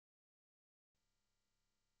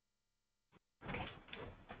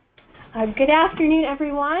Good afternoon,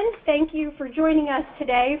 everyone. Thank you for joining us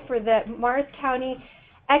today for the Morris County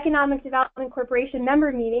Economic Development Corporation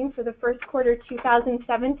member meeting for the first quarter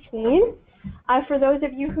 2017. For those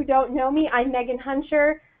of you who don't know me, I'm Megan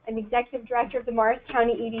Hunter. I'm Executive Director of the Morris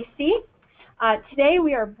County EDC. Today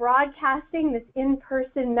we are broadcasting this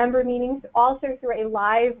in-person member meetings also through a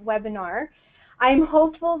live webinar. I'm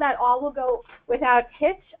hopeful that all will go without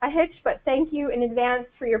a hitch, but thank you in advance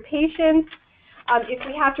for your patience. If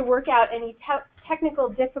we have to work out any technical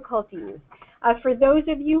difficulties. For those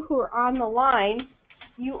of you who are on the line,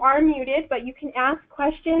 you are muted, but you can ask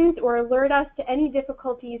questions or alert us to any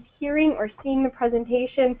difficulties hearing or seeing the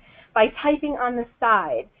presentation by typing on the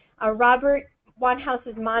side. Robert Wanhouse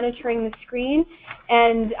is monitoring the screen,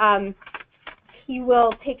 and he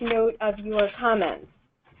will take note of your comments.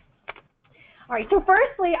 All right, so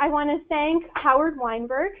firstly, I want to thank Howard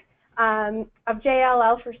Weinberg of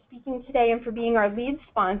JLL for speaking today and for being our lead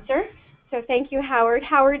sponsor. So thank you, Howard.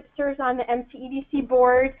 Howard serves on the MCEDC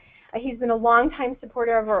board. He's been a longtime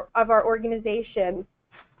supporter of our organization.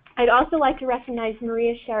 I'd also like to recognize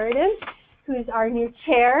Maria Sheridan, who's our new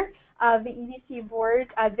chair of the EDC board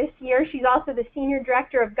this year. She's also the Senior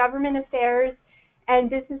Director of Government Affairs and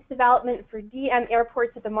Business Development for DM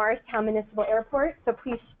Airports at the Morristown Municipal Airport. So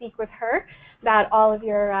please speak with her about all of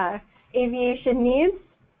your aviation needs.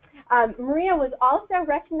 Maria was also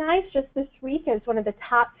recognized just this week as one of the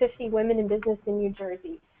top 50 women in business in New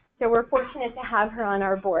Jersey. So we're fortunate to have her on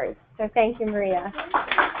our board. So thank you, Maria.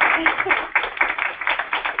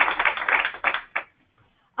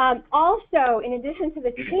 Also, in addition to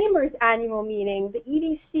the Chamber's annual meeting, the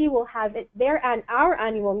EDC will have our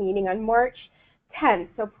annual meeting on March 10th.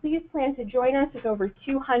 So please plan to join us with over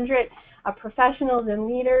 200 professionals and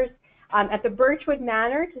leaders at the Birchwood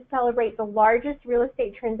Manor to celebrate the largest real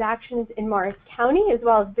estate transactions in Morris County, as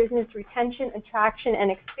well as business retention, attraction,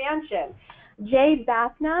 and expansion. Jay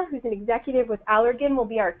Bathna, who's an executive with Allergan, will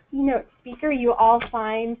be our keynote speaker. You all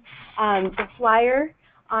find the flyer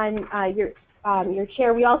on your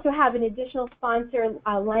chair. We also have an additional sponsor,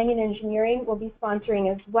 Langen Engineering, will be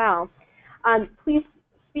sponsoring as well. Please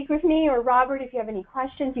speak with me or Robert if you have any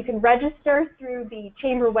questions. You can register through the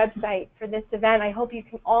Chamber website for this event. I hope you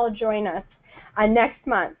can all join us next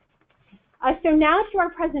month. So now to our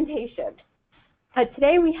presentation.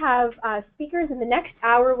 Today we have speakers in the next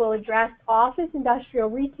hour will address office, industrial,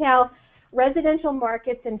 retail, residential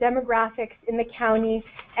markets, and demographics in the county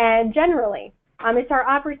and generally. It's our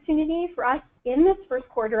opportunity for us in this first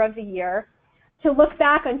quarter of the year to look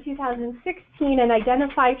back on 2016 and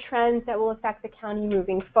identify trends that will affect the county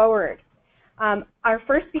moving forward. Our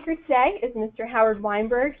first speaker today is Mr. Howard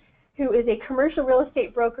Weinberg, who is a commercial real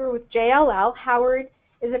estate broker with JLL. Howard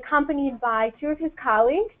is accompanied by two of his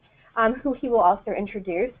colleagues, who he will also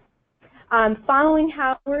introduce. Following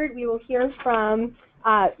Howard, we will hear from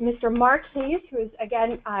Mr. Marc Hayes, who is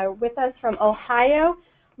again with us from Ohio.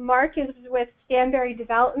 Marc is with Stanbery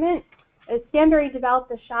Development. Stanbery developed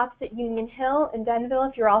the shops at Union Hill in Denville,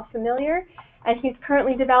 if you're all familiar, and he's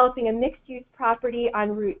currently developing a mixed-use property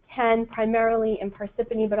on Route 10, primarily in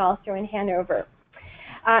Parsippany, but also in Hanover.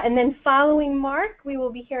 And then following Marc, we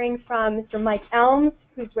will be hearing from Mr. Mike Elms,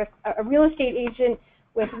 who's with a real estate agent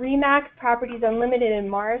with RE/MAX Properties Unlimited in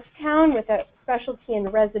Morristown with a specialty in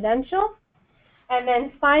residential. And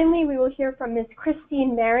then finally, we will hear from Ms.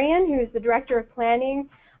 Christine Marion, who is the Director of Planning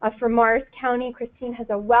for Morris County. Christine has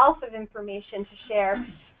a wealth of information to share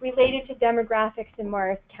related to demographics in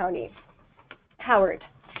Morris County. Howard.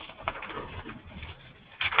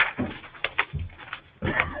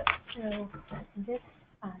 So this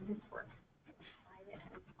works.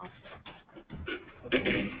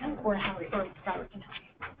 Or Howard, or Robert can help.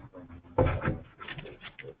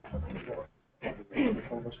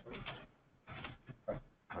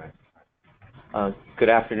 Good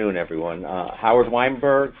afternoon, everyone. Howard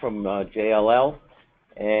Weinberg from JLL,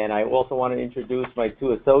 and I also want to introduce my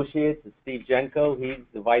two associates, Steve Jenko. He's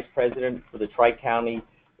the Vice President for the Tri-County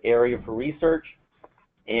Area for Research,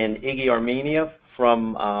 and Iggy Armenia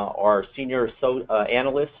from our Senior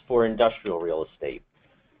Analyst for Industrial Real Estate.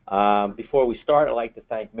 Before we start, I'd like to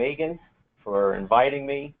thank Megan for inviting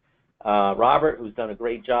me, Robert, who's done a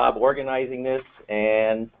great job organizing this,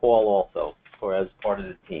 and Paul also as part of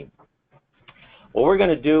the team. What we're going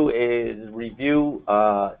to do is review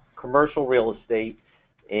commercial real estate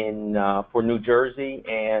for New Jersey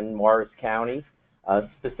and Morris County,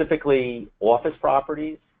 specifically office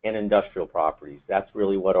properties and industrial properties. That's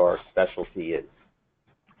really what our specialty is.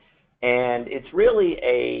 And it's really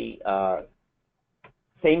a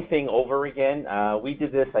same thing over again. We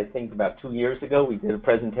did this, I think, about 2 years ago. We did a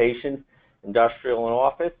presentation, industrial and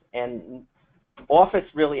office, and office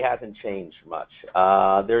really hasn't changed much.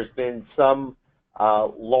 There's been some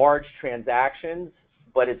large transactions,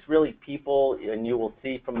 but it's really people, and you will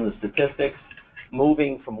see from the statistics,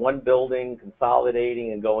 moving from one building,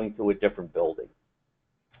 consolidating, and going to a different building.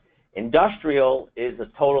 Industrial is a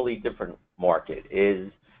totally different market.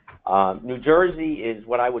 New Jersey is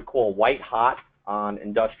what I would call white hot on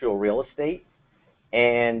industrial real estate,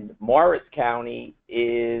 and Morris County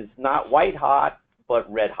is not white hot,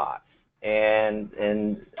 but red hot. And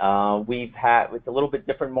it's a little bit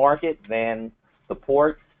different market than the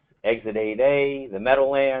ports, Exit 8A, the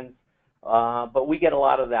Meadowlands, but we get a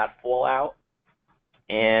lot of that fallout,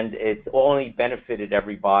 and it's only benefited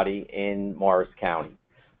everybody in Morris County.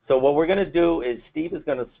 So what we're going to do is Steve is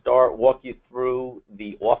going to walk you through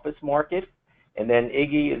the office market, and then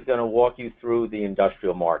Iggy is going to walk you through the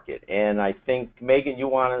industrial market. And I think, Megan, you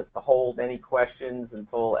want to hold any questions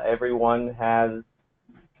until everyone has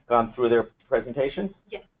gone through their presentation?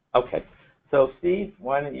 Yes. Okay. So, Steve,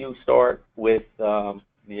 why don't you start with the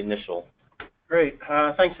initial? Great.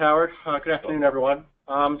 Thanks, Howard. Good afternoon, everyone.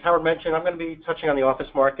 As Howard mentioned, I'm going to be touching on the office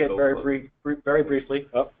market very briefly.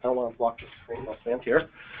 Oh, I don't want to block the screen. I'll stand here.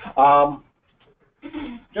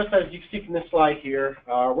 Just as you see from this slide here,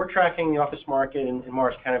 we're tracking the office market in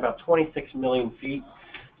Morris County, about 26 million feet.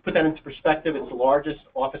 To put that into perspective, it's the largest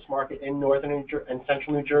office market in northern and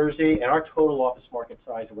central New Jersey, and our total office market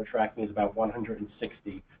size that we're tracking is about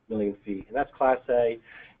 160 million feet, and that's Class A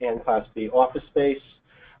and Class B office space.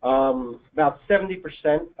 About 70%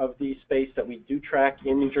 of the space that we do track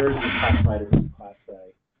in New Jersey is classified as Class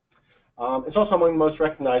A. It's also among the most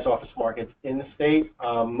recognized office markets in the state.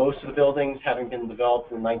 Most of the buildings having been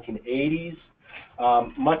developed in the 1980s.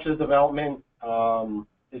 Much of the development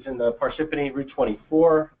is in the Parsippany Route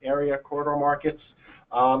 24 area corridor markets,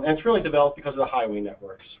 and it's really developed because of the highway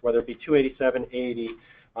networks, whether it be 287, 80,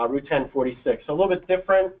 Route 10, 46. So a little bit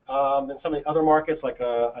different than some of the other markets, like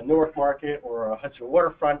a Newark market or a Hudson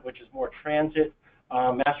Waterfront, which is more transit,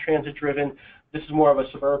 mass transit driven. This is more of a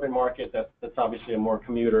suburban market that's obviously a more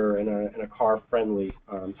commuter and a car-friendly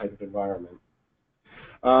type of environment.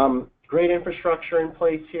 Great infrastructure in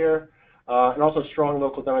place here, and also strong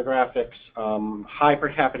local demographics. High per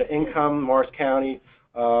capita income, Morris County,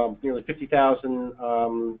 nearly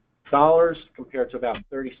 $50,000 compared to about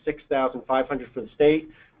 $36,500 for the state.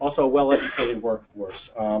 Also a well-educated workforce.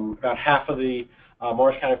 About half of the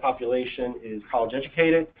Morris County population is college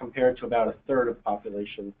educated compared to about a third of the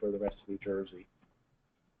population for the rest of New Jersey.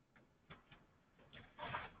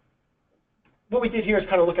 What we did here is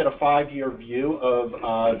kind of look at a 5-year view of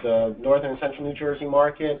the northern and central New Jersey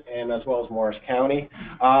market, and as well as Morris County.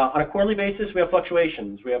 On a quarterly basis, we have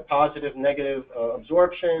fluctuations. We have positive, negative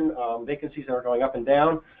absorption, vacancies that are going up and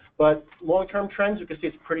down. But long-term trends, you can see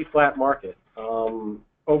it's a pretty flat market.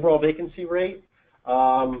 Overall vacancy rate, we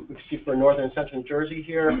can see for northern and central New Jersey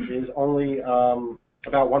here, is only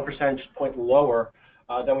about 1 percentage point lower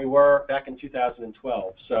than we were back in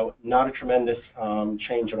 2012. So not a tremendous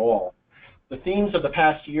change at all. The themes of the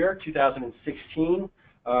past year, 2016,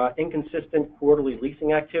 inconsistent quarterly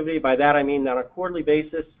leasing activity. By that I mean that on a quarterly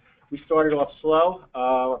basis, we started off slow,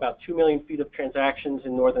 about 2 million feet of transactions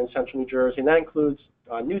in northern and central New Jersey, and that includes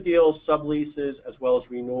new deals, subleases, as well as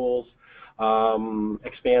renewals,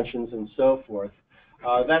 expansions, and so forth.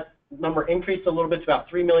 That number increased a little bit to about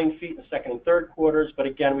 3 million feet in the second and third quarters, but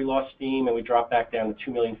again, we lost steam and we dropped back down to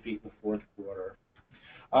 2 million feet in the fourth quarter.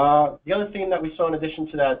 The other theme that we saw in addition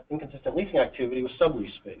to that inconsistent leasing activity was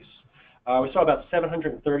sublease space. We saw about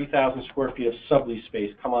 730,000 square feet of sublease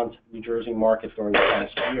space come onto the New Jersey market during the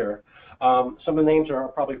past year. Some of the names are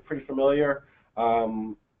probably pretty familiar.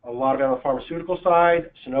 A lot of it on the pharmaceutical side,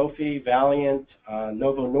 Sanofi, Valiant,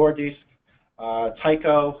 Novo Nordisk,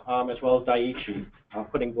 Tyco, as well as Daiichi,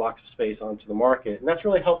 putting blocks of space onto the market. And that's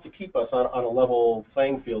really helped to keep us on a level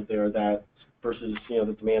playing field there versus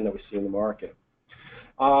the demand that we see in the market.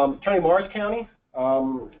 Turning to Morris County,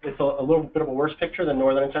 it's a little bit of a worse picture than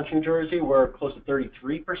northern and central New Jersey. We're close to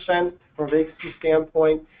 33% from a vacancy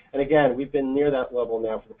standpoint. And again, we've been near that level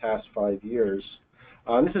now for the past 5 years.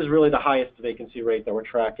 This is really the highest vacancy rate that we're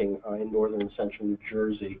tracking in northern and central New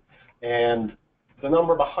Jersey. And the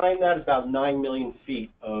number behind that is about 9 million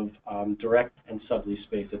feet of direct and sublease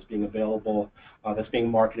space that's being available, that's being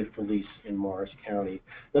marketed for lease in Morris County.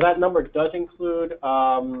 Now that number does include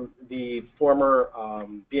the former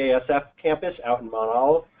BASF campus out in Mount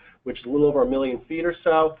Olive, which is a little over 1 million feet or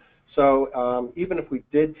so. So even if we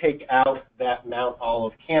did take out that Mount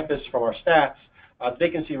Olive campus from our stats, the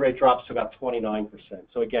vacancy rate drops to about 29%.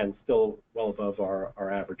 So again, still well above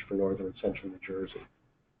our average for northern and central New Jersey.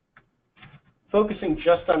 Focusing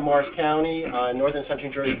just on Morris County, northern central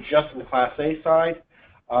New Jersey, just on the Class A side.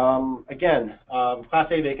 Again, Class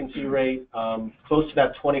A vacancy rate close to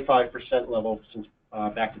that 25% level since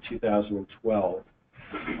back to 2012.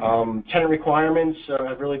 Tenant requirements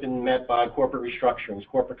have really been met by corporate restructurings,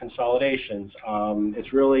 corporate consolidations.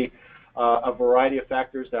 It's really a variety of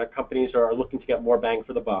factors that companies are looking to get more bang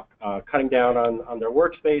for the buck, cutting down on their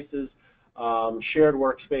workspaces, shared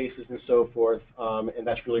workspaces, and so forth, and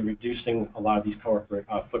that's really reducing a lot of these corporate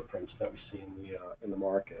footprints that we see in the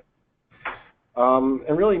market.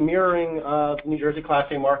 And really mirroring the New Jersey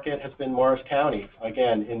Class A market has been Morris County,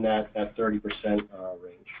 again, in that 30%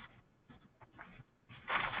 range.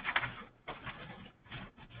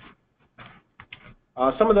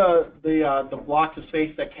 Some of the blocks of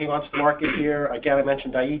space that came onto the market here, again, I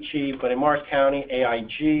mentioned Daiichi, but in Morris County,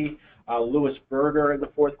 AIG, Lewis Berger in the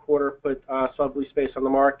fourth quarter put sublease space on the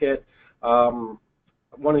market. One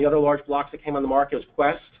of the other large blocks that came on the market was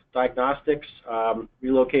Quest Diagnostics,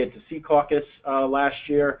 relocated to Secaucus last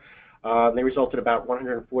year. They resulted in about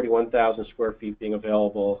 141,000 square feet being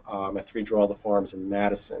available at 3 Geralda Farms in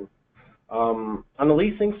Madison. On the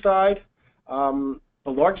leasing side, the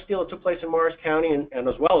largest deal that took place in Morris County, and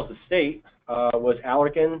as well as the state, was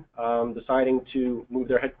Allergan deciding to move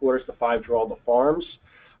their headquarters to 5 Geralda Farms.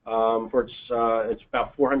 It's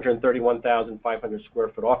about 431,500 square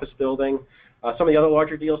foot office building. Some of the other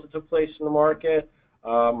larger deals that took place in the market,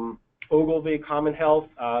 Ogilvy Common Health,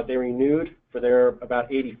 they renewed for their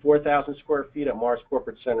about 84,000 square feet at Morris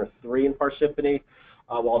Corporate Center 3 in Parsippany,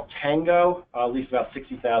 while Tango leased about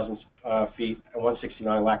 60,000 feet at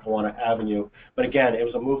 169 Lackawanna Avenue. But again, it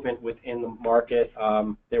was a movement within the market.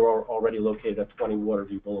 They were already located at 20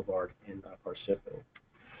 Waterview Boulevard in Parsippany.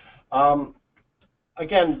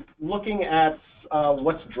 Again, looking at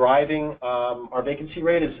what's driving our vacancy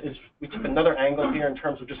rate is we took another angle here in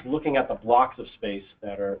terms of just looking at the blocks of space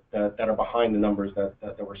that are behind the numbers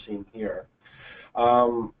that we're seeing here.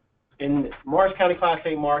 In Morris County Class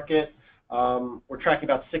A market, we're tracking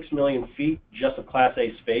about 6 million feet just of Class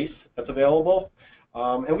A space that's available.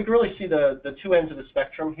 And we can really see the two ends of the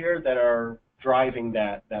spectrum here that are driving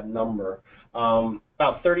that number.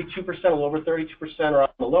 About 32%, a little over 32% are on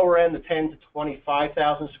the lower end, the 10 to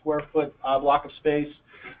 25,000 square foot block of space.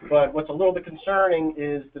 But what's a little bit concerning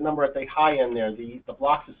is the number at the high end there, the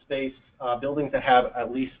blocks of space, buildings that have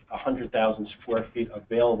at least 100,000 square feet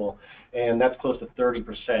available, and that's close to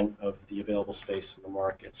 30% of the available space in the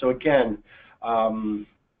market. So again, you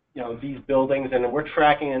know, these buildings, and we're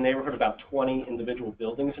tracking in the neighborhood about 20 individual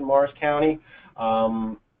buildings in Morris County.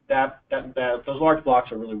 Those large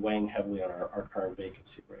blocks are really weighing heavily on our current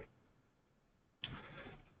vacancy rate.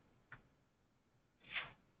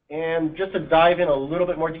 And just to dive in a little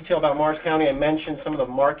bit more detail about Morris County, I mentioned some of the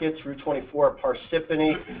markets, Route 24,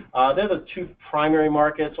 Parsippany. They're the two primary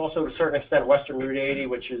markets. Also, to a certain extent, Western Route 80,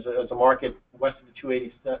 which is a market west of the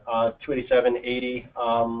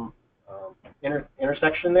 287-80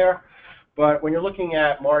 intersection there. But when you're looking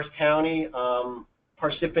at Morris County,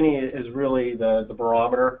 Parsippany is really the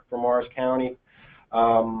barometer for Morris County.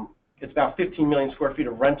 It's about 15 million square feet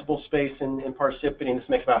of rentable space in Parsippany, and this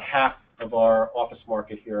makes about half of our office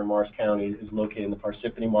market here in Morris County is located in the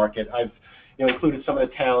Parsippany market. I've included some of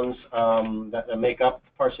the towns that make up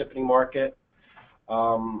the Parsippany market.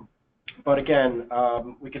 But again,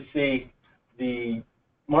 we can see the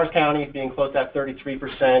Morris County being close to that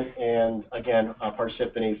 33%, and again,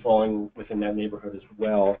 Parsippany falling within that neighborhood as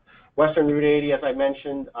well. Western Route 80, as I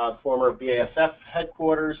mentioned, former BASF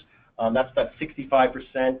headquarters, that's about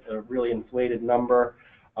 65%, a really inflated number.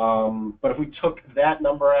 But if we took that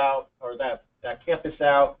number out, or that campus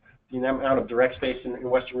out, the amount of direct space in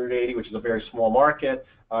Western Route 80, which is a very small market,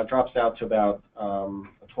 drops out to about a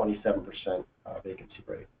 27% vacancy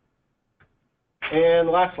rate. And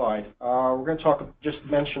last slide, we're going to just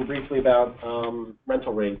mention briefly about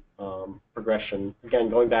rental rate progression, again,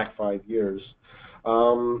 going back 5 years.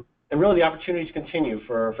 And really the opportunities continue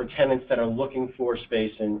for tenants that are looking for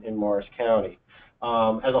space in Morris County.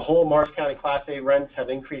 As a whole, Morris County Class A rents have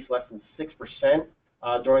increased less than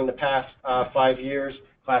 6% during the past 5 years.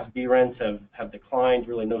 Class B rents have declined,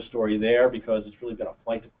 really no story there, because it's really been a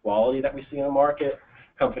flight to quality that we see in the market.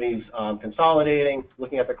 Companies consolidating,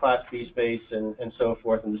 looking at the Class B space and so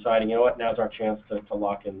forth, and deciding, you know what, now's our chance to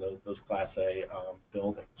lock in those Class A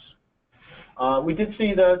buildings. We did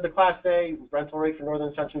see the Class A rental rate for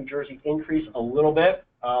northern central New Jersey increase a little bit.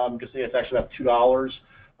 You can see it's actually about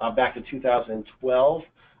 $2 back to 2012.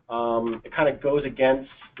 It kind of goes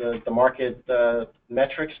against the market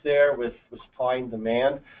metrics there with supply and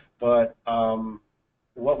demand, but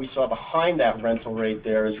what we saw behind that rental rate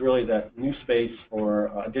there is really that new space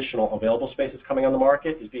or additional available space that's coming on the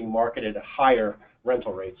market is being marketed at higher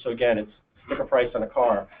rental rates. So again, it's sticker price on a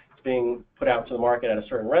car. It's being put out to the market at a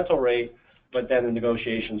certain rental rate, but then the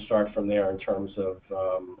negotiations start from there in terms of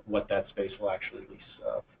what that space will actually lease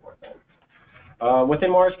for then.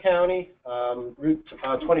 Within Morris County, Route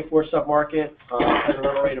 24 submarket has a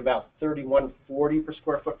rental rate of about $31.40 per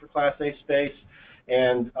square foot for Class A space,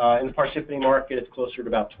 and in the Parsippany market, it's closer to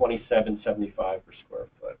about $27.75 per square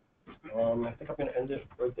foot. I think I'm going to end it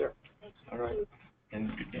right there. All right.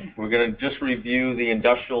 And we're going to just review the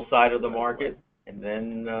industrial side of the market, and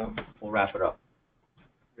then we'll wrap it up.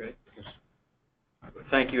 Great.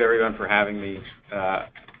 Thank you, everyone, for having me.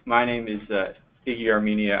 My name is Iggy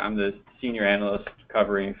Armenia. I'm the senior analyst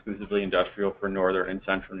covering exclusively industrial for northern and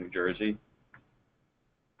central New Jersey.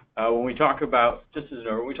 When we talk about,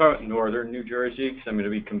 when we talk about northern New Jersey, because I'm going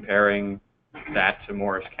to be comparing that to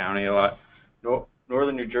Morris County a lot,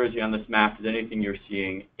 northern New Jersey on this map is anything you're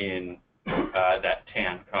seeing in that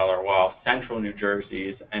tan color, while central New Jersey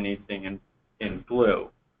is anything in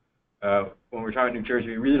blue. When we're talking New Jersey,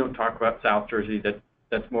 we really don't talk about South Jersey.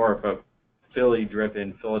 That's more of a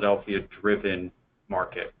Philly-driven, Philadelphia-driven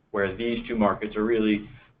market, where these two markets are really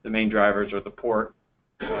the main drivers are the port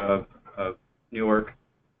of Newark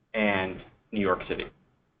and New York City.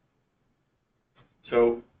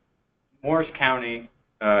 So Morris County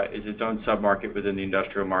is its own submarket within the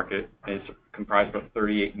industrial market. It's comprised of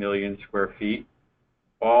 38 million square feet.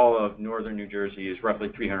 All of northern New Jersey is roughly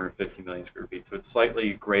 350 million square feet, so it's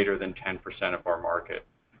slightly greater than 10% of our market.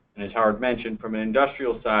 And as Howard mentioned, from an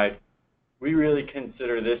industrial side, we really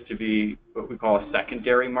consider this to be what we call a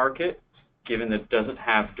secondary market, given that it doesn't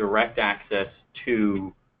have direct access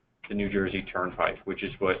to the New Jersey Turnpike, which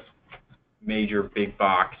is what major big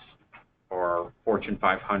box or Fortune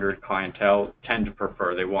 500 clientele tend to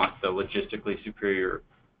prefer. They want the logistically superior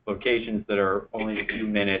locations that are only a few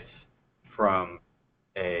minutes from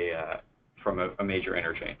a major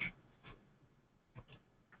interchange.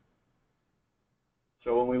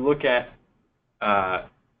 So when we look at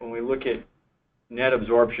net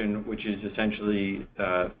absorption, which is essentially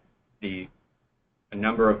the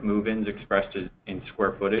number of move-ins expressed in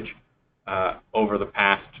square footage over the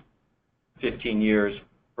past 15 years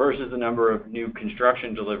versus the number of new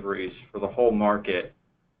construction deliveries for the whole market,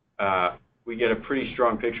 we get a pretty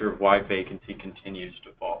strong picture of why vacancy continues to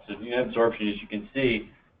fall. So net absorption, as you can see,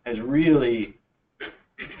 has really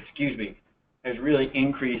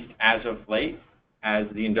increased as of late as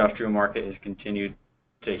the industrial market has continued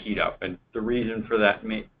to heat up. And the reason for that,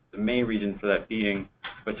 the main reason for that being,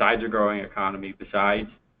 besides a growing economy, besides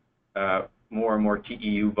more and more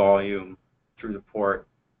TEU volume through the port,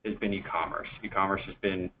 has been e-commerce. E-commerce has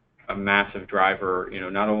been a massive driver,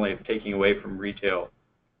 not only of taking away from retail,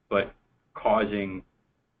 but causing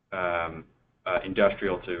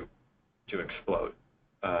industrial to explode.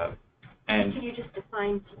 And can you just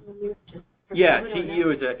define TEU? Yeah,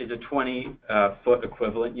 TEU is a 20-foot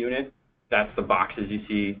equivalent unit. That's the boxes you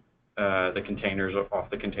see, the containers off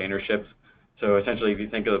the container ships. So essentially, if you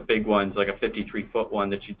think of the big ones, like a 53-foot one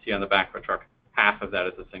that you'd see on the back of a truck, half of that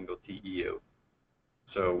is a single TEU.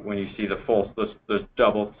 So when you see the full, those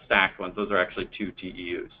double stacked ones, those are actually 2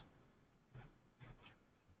 TEUs.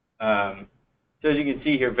 So as you can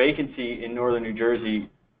see here, vacancy in northern New Jersey,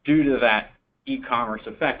 due to that e-commerce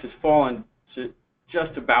effect, has fallen to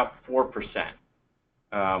just about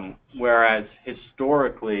 4%. Whereas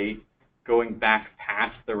historically, going back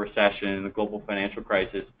past the recession and the global financial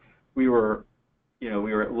crisis, we were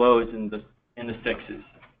at lows in the 6s.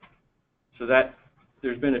 So that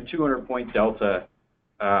there's been a 200-point delta,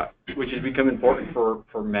 which has become important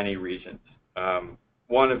for many reasons.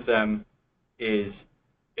 One of them is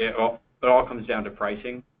it all comes down to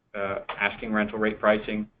pricing. Asking rental rate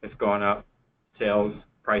pricing has gone up. Sales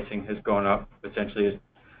pricing has gone up. Essentially, as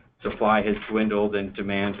supply has dwindled and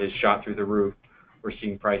demand has shot through the roof, we're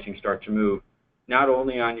seeing pricing start to move, not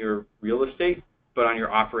only on your real estate, but on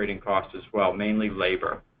your operating costs as well, mainly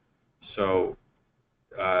labor. So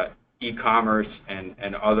e-commerce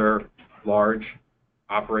and other large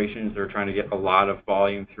operations that are trying to get a lot of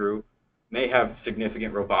volume through may have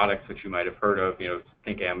significant robotics, which you might have heard of,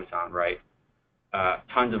 think Amazon, right?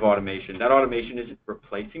 Tons of automation. That automation isn't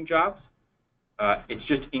replacing jobs. It's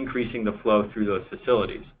just increasing the flow through those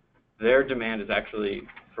facilities. Their demand is actually,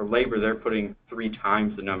 for labor, they're putting 3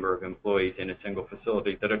 times the number of employees in a single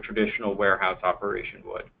facility that a traditional warehouse operation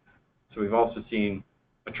would. So we've also seen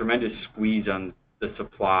a tremendous squeeze on the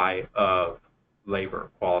supply of labor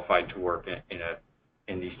qualified to work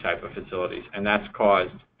in these type of facilities. And that's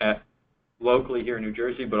caused, locally here in New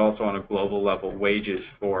Jersey, but also on a global level, wages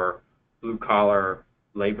for blue-collar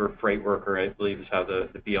labor freight worker, I believe is how the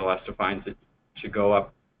BLS defines it, should go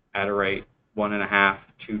up at a rate 1.5,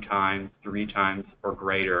 2 times, 3 times, or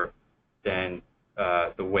greater than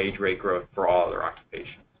the wage rate growth for all other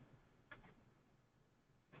occupations.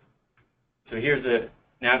 So here's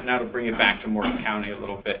now to bring it back to Morris County a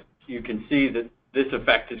little bit. You can see that this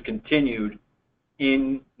effect has continued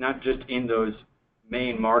not just in those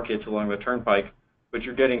main markets along the turnpike, but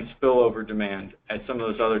you're getting spillover demand as some of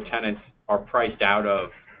those other tenants are priced out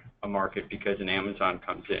of a market because an Amazon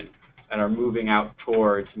comes in and are moving out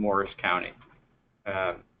towards Morris County.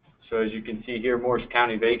 So as you can see here, Morris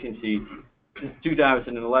County vacancy since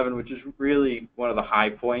 2011, which is really one of the high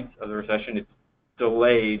points of the recession. It's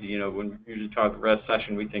delayed. When we usually talk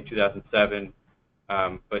recession, we think 2007,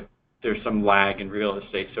 but there's some lag in real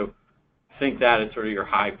estate. So think that is sort of your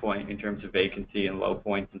high point in terms of vacancy and low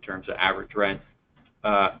points in terms of average rent.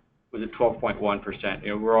 Was at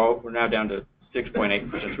 12.1%. We're now down to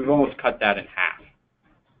 6.8%. So we've almost cut that in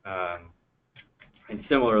half. And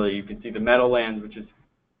similarly, you can see the Meadowlands, which is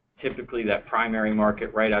typically that primary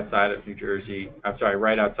market right outside of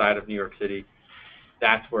right outside of New York City.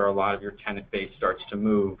 That's where a lot of your tenant base starts to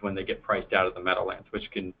move when they get priced out of the Meadowlands, which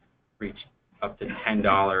can reach up to $10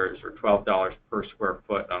 or $12 per square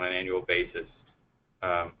foot on an annual basis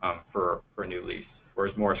for a new lease,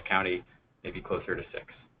 whereas Morris County may be closer to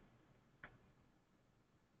 6.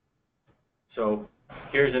 So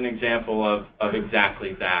here's an example of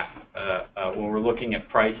exactly that. When we're looking at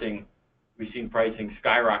pricing, we've seen pricing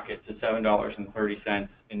skyrocket to $7.30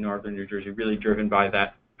 in northern New Jersey, really driven by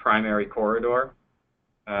that primary corridor.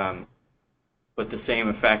 But the same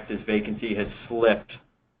effect as vacancy has slipped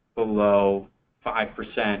below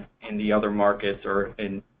 5% in the other markets, or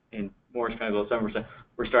in Morris County below 7%,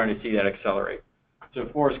 we're starting to see that accelerate. So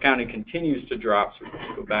if Morris County continues to drop, so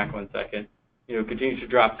let's go back one second, continues to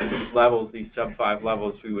drop to these levels, these sub-5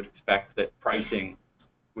 levels, we would expect that pricing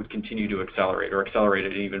would continue to accelerate, or accelerate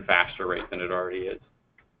at an even faster rate than it already is.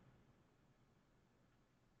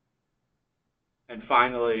 And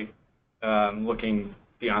finally, looking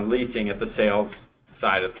beyond leasing at the sales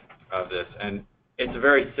side of this, and it's a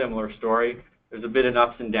very similar story. There's a bit of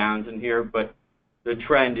ups and downs in here, but the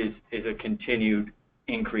trend is a continued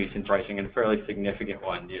increase in pricing, and a fairly significant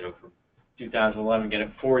one. From 2011,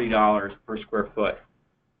 getting $40 per square foot,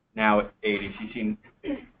 now at $80. So you've seen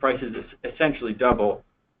prices essentially double,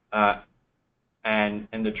 and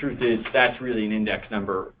the truth is that's really an index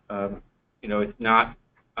number. It's not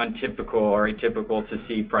untypical or atypical to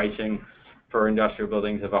see pricing for industrial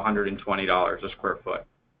buildings of $120 a square foot.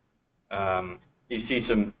 You see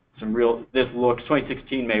some real,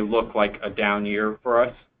 2016 may look like a down year for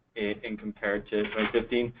us in compared to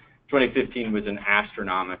 2015. 2015 was an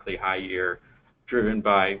astronomically high year, driven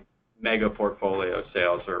by mega portfolio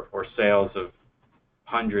sales or sales of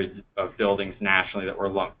hundreds of buildings nationally that were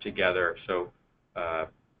lumped together. So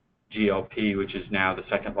GLP, which is now the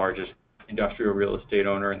second largest industrial real estate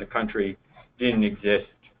owner in the country, didn't exist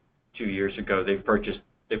 2 years ago. They purchased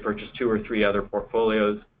 2 or 3 other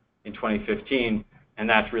portfolios in 2015, and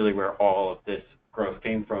that's really where all of this growth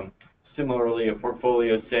came from. Similarly, a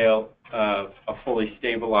portfolio sale of a fully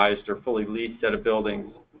stabilized or fully leased set of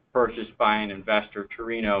buildings purchased by an investor,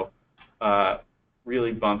 Torino,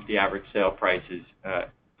 really bumped the average sale prices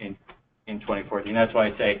in 2014. That's why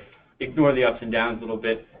I say ignore the ups and downs a little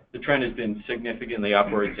bit. The trend has been significantly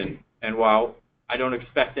upwards, and while I don't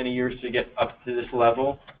expect any years to get up to this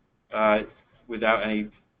level without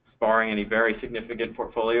barring any very significant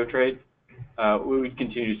portfolio trades, we would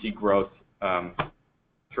continue to see growth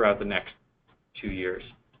throughout the next 2 years.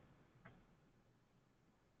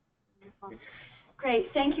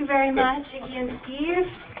 Great. Thank you very much, Iggy and Steve.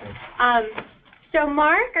 So,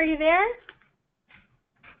 Marc, are you there?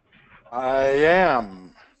 I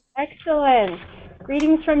am. Excellent.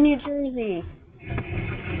 Greetings from New Jersey.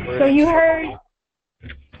 So you heard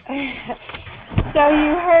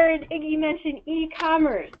Iggy mention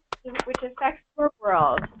e-commerce, which affects your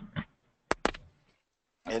world.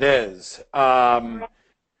 It is.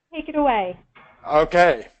 Take it away.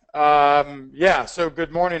 Okay. So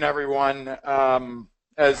good morning, everyone.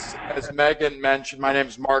 As Megan mentioned, my name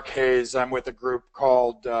is Marc Hayes. I'm with a group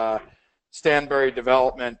called Stanbery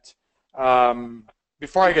Development.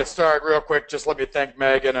 Before I get started, real quick, just let me thank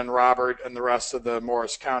Megan and Robert and the rest of the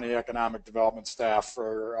Morris County Economic Development staff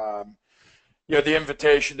for the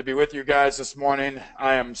invitation to be with you guys this morning.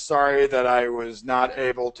 I am sorry that I was not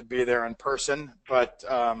able to be there in person, but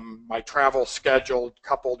my travel schedule,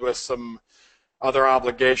 coupled with some other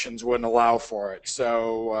obligations wouldn't allow for it.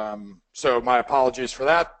 So, so my apologies for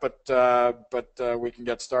that, but we can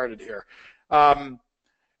get started here.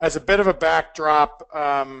 As a bit of a backdrop,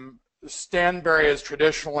 Stanbery has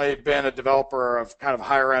traditionally been a developer of kind of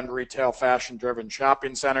higher-end retail, fashion-driven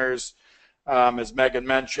shopping centers. As Megan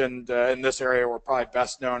mentioned, in this area, we're probably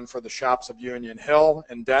best known for the Shops of Union Hill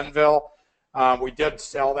in Denville. We did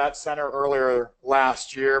sell that center earlier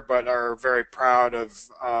last year, but are very proud of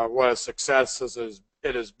what a success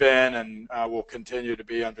it has been and will continue to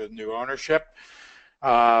be under the new ownership.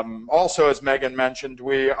 Also, as Megan mentioned,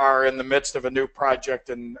 we are in the midst of a new project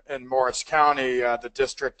in Morris County, the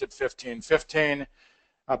district at 1515.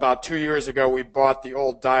 About 2 years ago, we bought the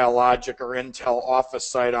old Dialogic or Intel office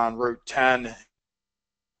site on Route 10,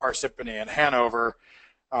 Parsippany and Hanover.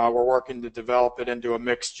 We're working to develop it into a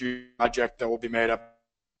mixed-use project that will be made up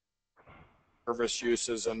of service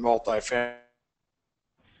uses and multifamily.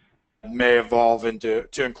 It may evolve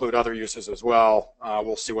to include other uses as well.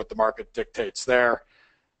 We'll see what the market dictates there.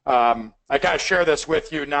 I kind of share this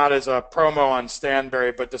with you not as a promo on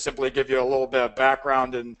Stanbery, but to simply give you a little bit of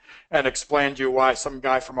background and explain to you why some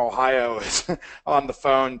guy from Ohio is on the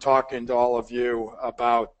phone talking to all of you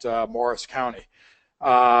about Morris County.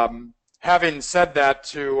 Having said that,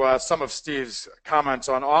 to some of Steve's comments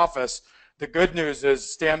on office, the good news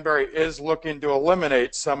is Stanbery is looking to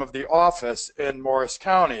eliminate some of the office in Morris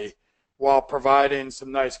County while providing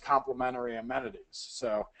some nice complementary amenities.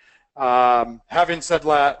 So having said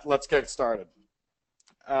that, let's get started.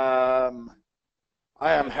 I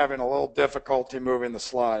am having a little difficulty moving the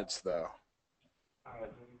slides, though. All right,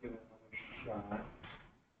 let me give it another shot.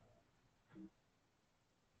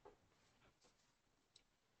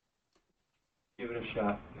 Give it a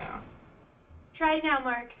shot now. Try it now,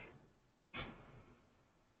 Mark.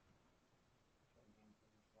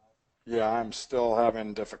 Yeah, I'm still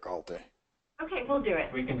having difficulty. Okay, we'll do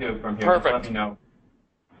it. We can do it from here. Perfect. Just let me know.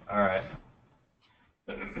 All right.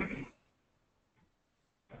 All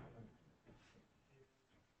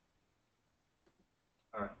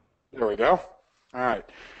right. There we go. All right.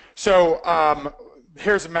 So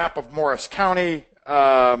here's a map of Morris County.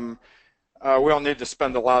 We don't need to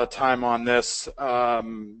spend a lot of time on this.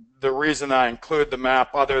 The reason I include the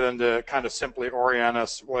map, other than to kind of simply orient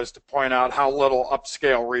us, was to point out how little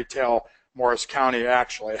upscale retail Morris County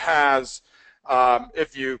actually has.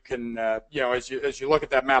 If you can, as you look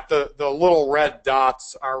at that map, the little red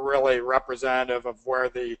dots are really representative of where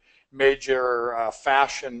the major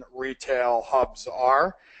fashion retail hubs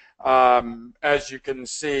are. As you can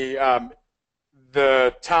see,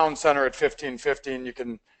 the town center at 1515, you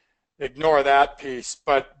can ignore that piece,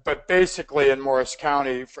 but basically in Morris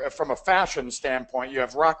County, from a fashion standpoint, you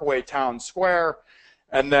have Rockaway Town Square,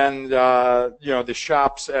 and then the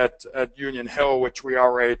shops at Union Hill, which we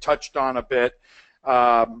already touched on a bit.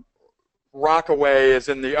 Rockaway is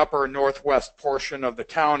in the upper northwest portion of the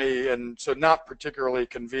county, and so not particularly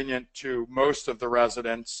convenient to most of the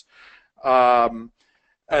residents. And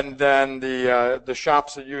then the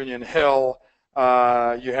shops at Union Hill,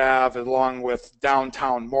 you have, along with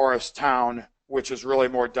downtown Morristown, which is really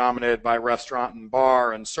more dominated by restaurant and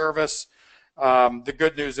bar and service. The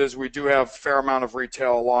good news is we do have a fair amount of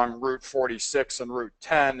retail along Route 46 and Route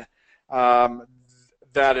 10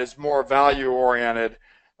 that is more value oriented,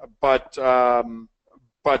 but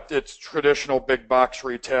it's traditional big box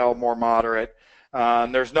retail, more moderate.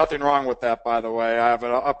 And there's nothing wrong with that, by the way. I have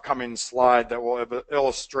an upcoming slide that will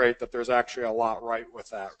illustrate that there's actually a lot right with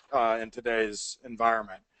that in today's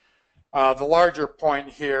environment. The larger point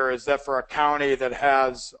here is that for a county that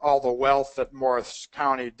has all the wealth that Morris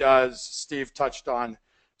County does, Steve touched on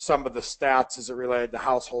some of the stats as it related to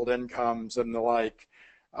household incomes and the like,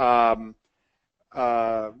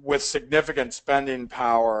 with significant spending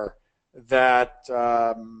power, that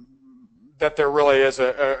there really is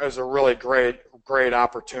a really great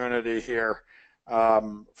opportunity here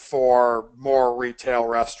for more retail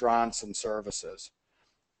restaurants and services.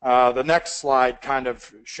 The next slide kind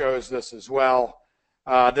of shows this as well.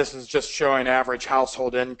 This is just showing average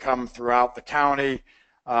household income throughout the county.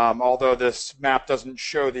 Although this map doesn't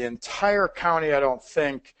show the entire county, I don't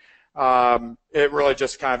think, it really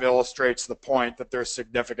just kind of illustrates the point that there's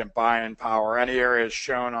significant buying power. Any areas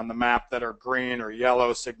shown on the map that are green or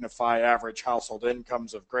yellow signify average household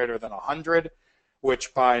incomes of greater than 100,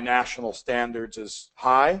 which by national standards is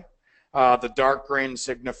high. The dark green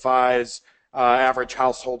signifies average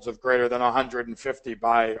households of greater than 150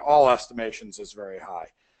 by all estimations is very high.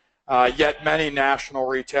 Yet many national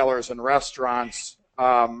retailers and restaurants,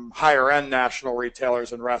 higher end national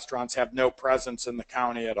retailers and restaurants, have no presence in the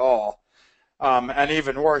county at all. And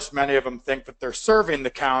even worse, many of them think that they're serving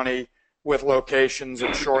the county with locations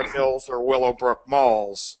in Short Hills or Willowbrook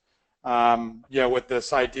malls. With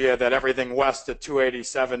this idea that everything west of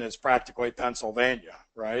 287 is practically Pennsylvania,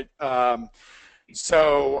 right? And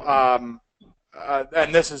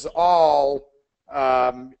this is all,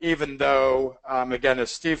 even though, again, as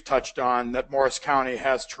Steve touched on, that Morris County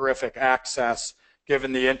has terrific access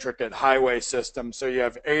given the intricate highway system. So you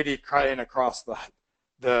have 80 cutting across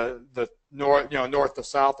the north, north to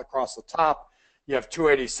south across the top. You have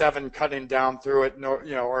 287 cutting down through it,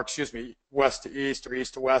 west to east or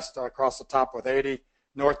east to west across the top with 80,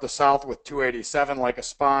 north to south with 287 like a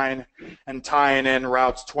spine, and tying in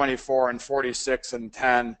routes 24 and 46 and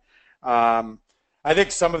 10. I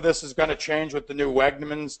think some of this is going to change with the new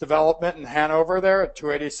Wegmans development in Hanover there at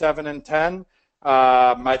 287 and 10.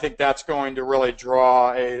 I think that's going to really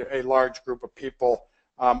draw a large group of people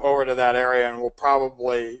over to that area, and will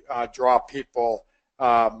probably draw people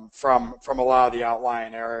from a lot of the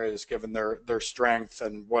outlying areas, given their strength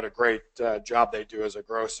and what a great job they do as a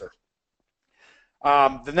grocer.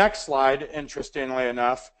 The next slide, interestingly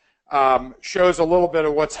enough, shows a little bit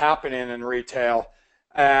of what's happening in retail,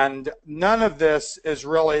 and none of this is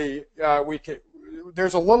really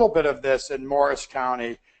there's a little bit of this in Morris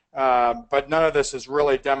County, but none of this is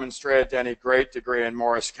really demonstrated to any great degree in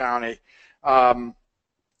Morris County.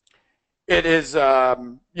 It is,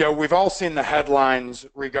 we've all seen the headlines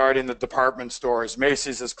regarding the department stores.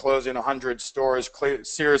 Macy's is closing 100 stores.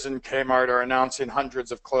 Sears and Kmart are announcing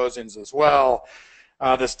hundreds of closings as well.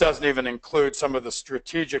 This doesn't even include some of the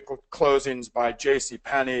strategic closings by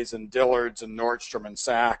JCPenney's and Dillard's and Nordstrom and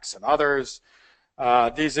Saks and others.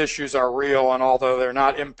 These issues are real, and although they're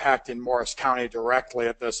not impacting Morris County directly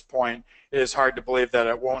at this point, it is hard to believe that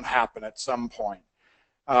it won't happen at some point.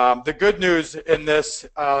 The good news in this,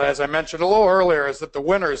 as I mentioned a little earlier, is that the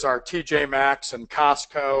winners are TJ Maxx and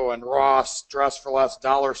Costco and Ross, Dress for Less,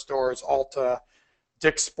 Dollar Stores, Ulta,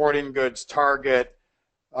 Dick's Sporting Goods, Target,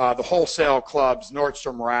 the wholesale clubs,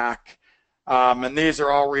 Nordstrom Rack, and these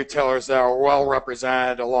are all retailers that are well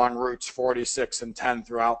represented along routes 46 and 10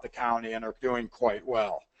 throughout the county and are doing quite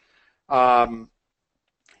well.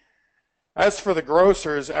 As for the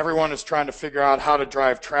grocers, everyone is trying to figure out how to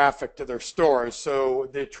drive traffic to their stores. So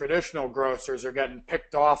the traditional grocers are getting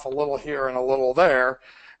picked off a little here and a little there,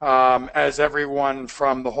 as everyone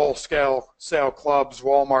from the wholesale clubs,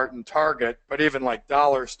 Walmart and Target, but even like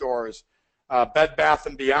dollar stores, Bed Bath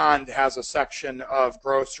 & Beyond has a section of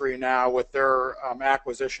grocery now with their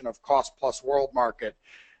acquisition of Cost Plus World Market.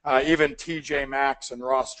 Even TJ Maxx and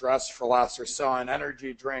Ross Dress for Less are selling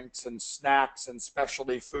energy drinks and snacks and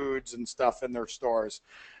specialty foods and stuff in their stores.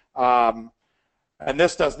 And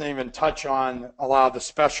this doesn't even touch on a lot of the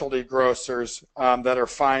specialty grocers that are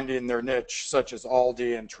finding their niche, such as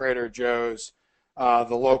Aldi and Trader Joe's, the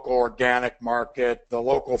local organic market, the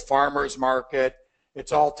local farmers market.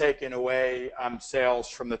 It's all taking away sales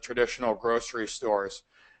from the traditional grocery stores.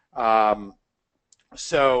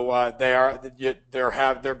 So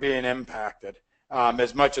they're being impacted.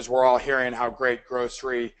 As much as we're all hearing how great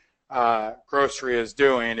grocery is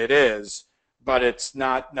doing, it is, but it's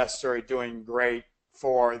not necessarily doing great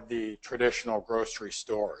for the traditional grocery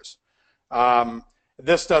stores.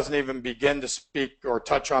 This doesn't even begin to speak or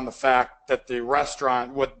touch on the fact that the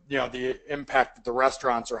impact that the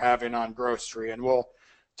restaurants are having on grocery, and we'll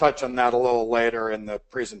touch on that a little later in the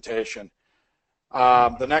presentation.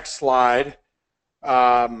 The next slide. We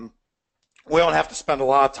don't have to spend a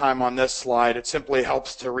lot of time on this slide. It simply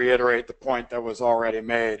helps to reiterate the point that was already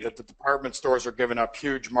made, that the department stores are giving up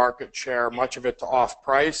huge market share, much of it to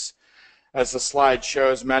off-price. As the slide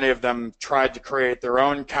shows, many of them tried to create their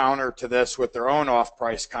own counter to this with their own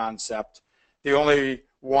off-price concept. The only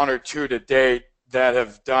one or two to date that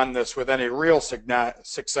have done this with any real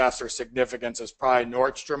success or significance is probably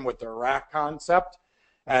Nordstrom with their rack concept,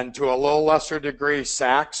 and to a little lesser degree,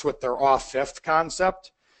 Saks with their off-fifth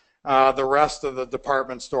concept. The rest of the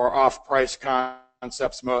department store off-price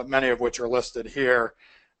concepts, many of which are listed here,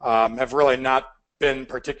 have really not been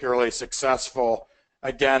particularly successful.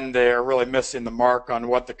 Again, they are really missing the mark on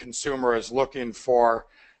what the consumer is looking for,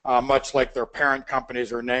 much like their parent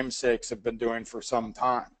companies or namesakes have been doing for some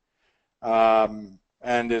time,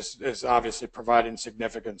 and is obviously providing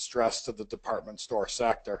significant stress to the department store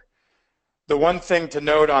sector. The one thing to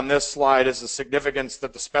note on this slide is the significance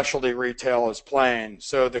that the specialty retail is playing.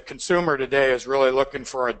 So the consumer today is really looking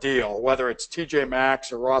for a deal, whether it's TJ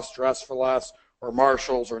Maxx or Ross Dress for Less or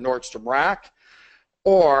Marshall's or Nordstrom Rack,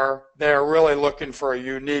 or they're really looking for a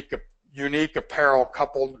unique apparel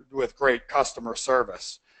coupled with great customer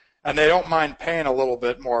service. And they don't mind paying a little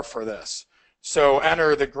bit more for this. So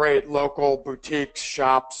enter the great local boutiques,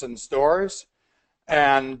 shops, and stores.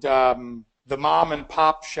 and the mom and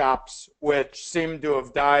pop shops, which seem to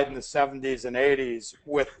have died in the 70s and 80s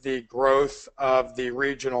with the growth of the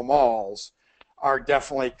regional malls, are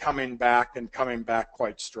definitely coming back and coming back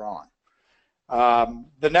quite strong.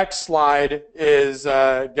 The next slide is,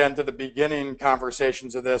 again, to the beginning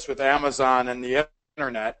conversations of this with Amazon and the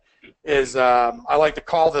internet, is I like to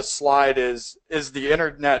call this slide is the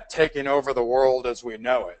internet taking over the world as we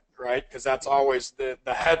know it, right? Because that's always the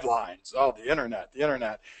headlines. Oh, the internet, the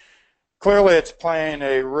internet. Clearly, it's playing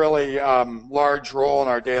a really large role in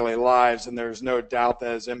our daily lives, and there's no doubt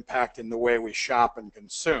that it's impacting the way we shop and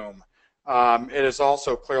consume. It is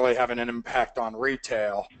also clearly having an impact on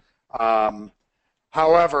retail.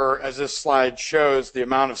 However, as this slide shows, the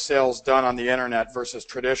amount of sales done on the internet versus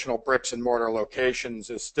traditional bricks and mortar locations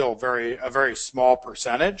is still a very small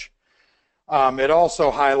percentage. It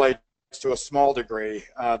also highlights to a small degree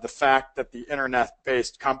the fact that the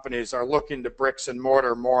internet-based companies are looking to bricks and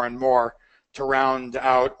mortar more and more to round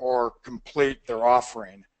out or complete their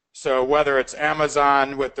offering. So whether it's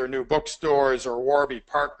Amazon with their new bookstores or Warby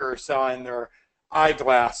Parker selling their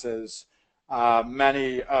eyeglasses,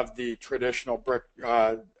 many of the traditional brick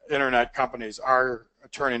internet companies are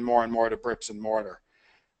turning more and more to bricks and mortar.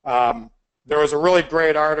 There was a really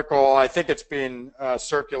great article, I think it's being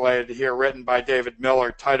circulated here, written by David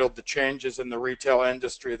Miller, titled "The Changes in the Retail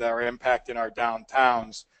Industry That Are Impacting Our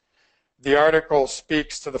Downtowns." The article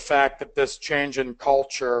speaks to the fact that this change in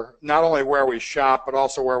culture, not only where we shop, but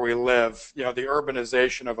also where we live, you know, the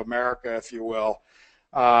urbanization of America, if you will.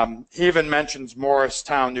 He even mentions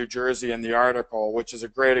Morristown, New Jersey in the article, which is a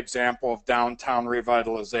great example of downtown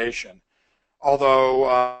revitalization. Although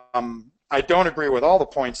I don't agree with all the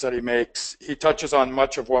points that he makes, he touches on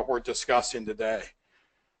much of what we're discussing today.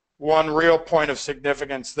 One real point of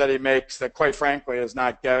significance that he makes that, quite frankly, is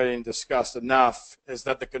not getting discussed enough is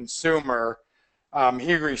that the consumer,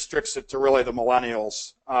 he restricts it to really the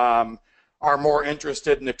millennials, are more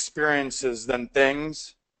interested in experiences than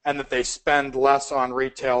things, and that they spend less on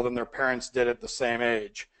retail than their parents did at the same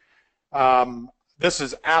age. This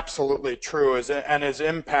is absolutely true and is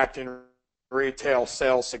impacting retail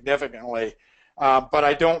sales significantly. But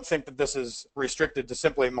I don't think that this is restricted to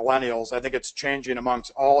simply millennials. I think it's changing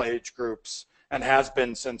amongst all age groups and has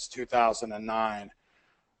been since 2009.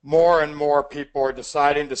 More and more people are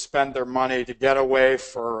deciding to spend their money to get away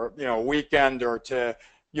for, you know, a weekend or to,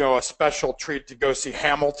 you know, a special treat to go see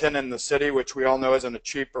Hamilton in the city, which we all know isn't a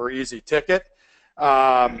cheap or easy ticket,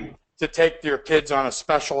 to take your kids on a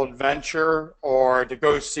special adventure, or to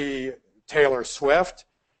go see Taylor Swift.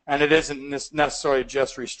 And it isn't necessarily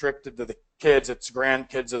just restricted to the kids, it's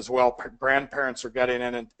grandkids as well. Grandparents are getting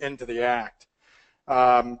into the act.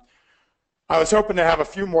 I was hoping to have a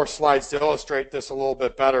few more slides to illustrate this a little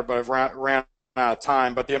bit better, but I've ran out of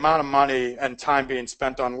time. But the amount of money and time being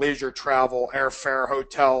spent on leisure travel, airfare,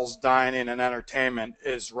 hotels, dining, and entertainment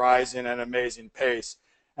is rising at an amazing pace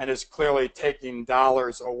and is clearly taking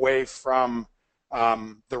dollars away from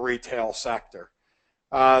the retail sector.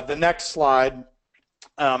 The next slide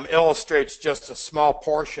illustrates just a small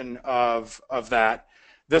portion of that.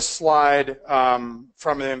 This slide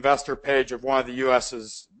from the investor page of one of the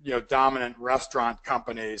U.S.'s dominant restaurant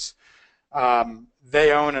companies.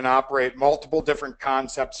 They own and operate multiple different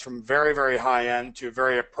concepts from very, very high end to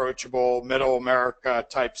very approachable middle America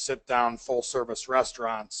type sit-down full-service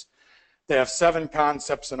restaurants. They have 7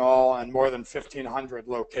 concepts in all and more than 1,500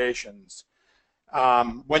 locations.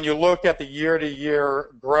 When you look at the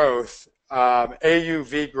year-to-year growth,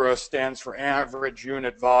 AUV growth stands for average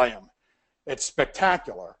unit volume. It's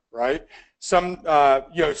spectacular, right?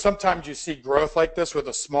 Sometimes you see growth like this with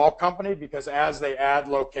a small company because as they add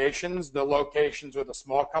locations, the locations with a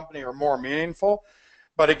small company are more meaningful.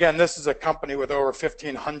 But again, this is a company with over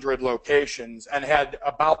 1,500 locations and had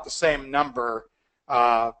about the same number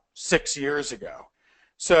 6 years ago.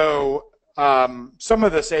 So some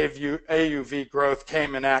of this AUV growth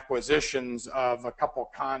came in acquisitions of a couple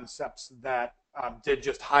concepts that did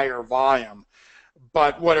just higher volume.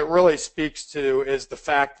 But what it really speaks to is the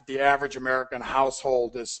fact that the average American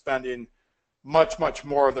household is spending much, much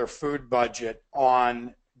more of their food budget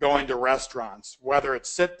on going to restaurants, whether it's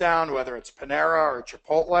sit down, whether it's Panera or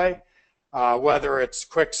Chipotle, whether it's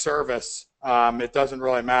quick service, it doesn't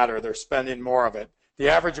really matter. They're spending more of it. The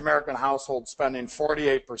average American household spending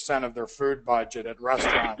 48% of their food budget at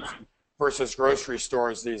restaurants versus grocery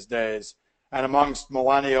stores these days. And amongst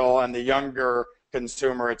millennial and the younger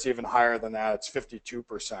consumer, it's even higher than that. It's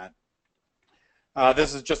 52%.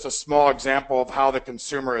 This is just a small example of how the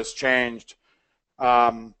consumer has changed.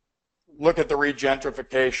 Look at the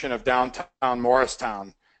regentrification of downtown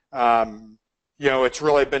Morristown. it's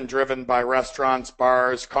really been driven by restaurants,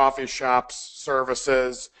 bars, coffee shops,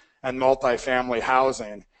 services, and multifamily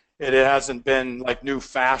housing. It hasn't been like new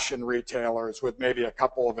fashion retailers with maybe a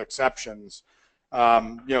couple of exceptions.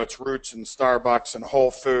 It's Roots and Starbucks and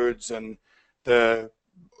Whole Foods and the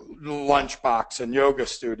Lunchbox and yoga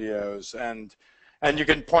studios. And you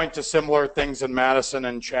can point to similar things in Madison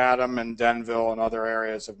and Chatham and Denville and other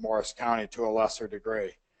areas of Morris County to a lesser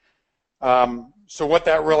degree. So what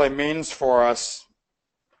that really means for us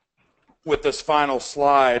with this final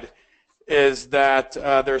slide is that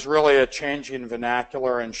there's really a changing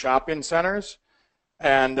vernacular in shopping centers.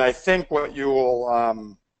 And I think what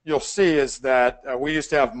you'll see is that we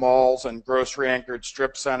used to have malls and grocery-anchored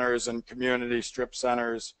strip centers and community strip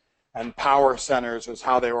centers, and power centers was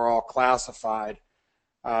how they were all classified.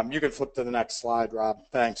 You can flip to the next slide, Rob.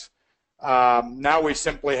 Thanks. Now we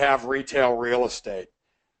simply have retail real estate.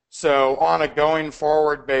 So on a going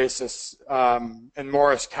forward basis in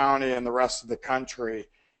Morris County and the rest of the country,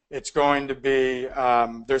 it's going to be,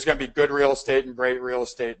 there's going to be good real estate and great real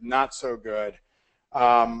estate, not so good.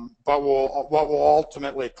 But what will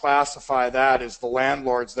ultimately classify that is the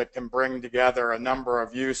landlords that can bring together a number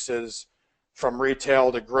of uses from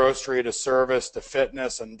retail to grocery to service to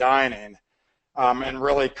fitness and dining, and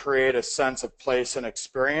really create a sense of place and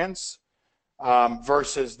experience.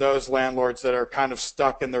 Versus those landlords that are kind of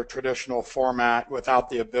stuck in their traditional format without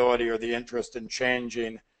the ability or the interest in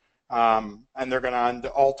changing, and they're going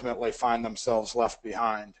to ultimately find themselves left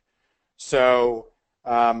behind. So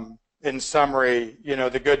in summary,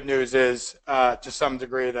 the good news is to some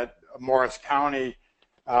degree that Morris County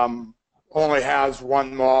only has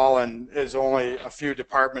one mall and is only a few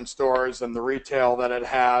department stores, and the retail that it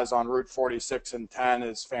has on Route 46 and 10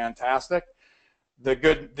 is fantastic.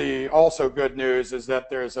 The also good news is that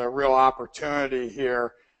there's a real opportunity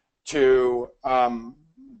here to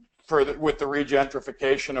with the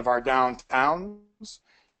regentrification of our downtowns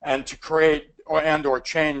and to create or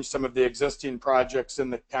change some of the existing projects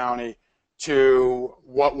in the county to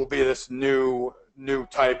what will be this new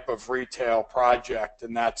type of retail project,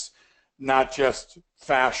 and that's not just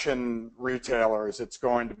fashion retailers. It's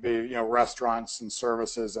going to be restaurants and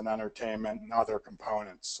services and entertainment and other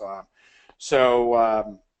components.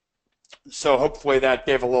 So hopefully that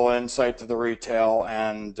gave a little insight to the retail,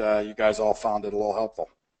 and you guys all found it a little helpful.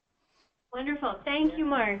 Wonderful. Thank you,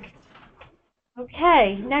 Mark.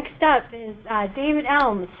 Okay, next up is David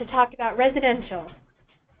Elms to talk about residential.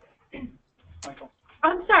 Michael.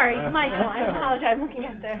 I'm sorry, Michael. I apologize. I'm looking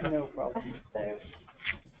at the... No problem.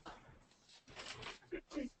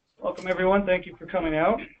 Welcome, everyone. Thank you for coming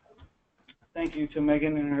out. Thank you to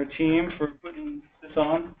Megan and her team for putting this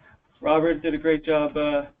on. Robert did a great job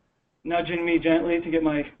nudging me gently to get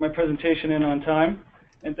my presentation in on time.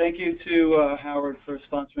 And thank you to Howard for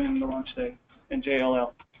sponsoring the launch day and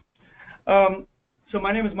JLL. So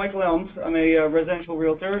my name is Michael Elms. I'm a residential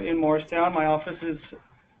realtor in Morristown. My office is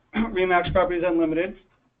Remax Properties Unlimited.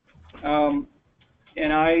 And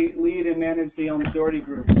I lead and manage the Elms-Dougherty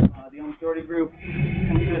Group. The Elms-Dougherty Group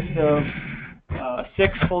consists of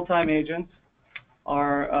 6 full-time agents.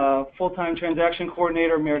 Our full-time transaction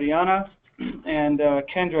coordinator, Meridiana, and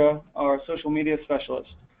Kendra, our social media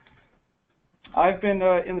specialist. I've been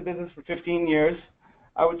in the business for 15 years.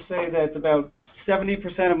 I would say that about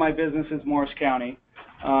 70% of my business is Morris County.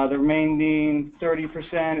 The remaining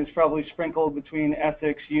 30% is probably sprinkled between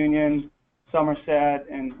Essex, Union, Somerset,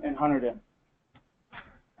 and Hunterdon.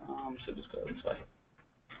 So just go this way.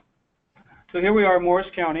 So here we are in Morris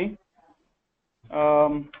County.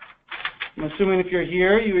 I'm assuming if you're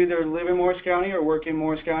here, you either live in Morris County or work in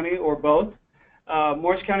Morris County or both.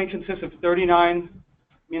 Morris County consists of 39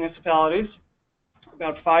 municipalities,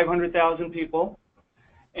 about 500,000 people.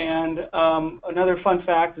 And another fun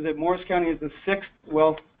fact is that Morris County is the sixth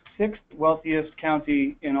wealthiest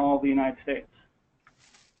county in all the United States.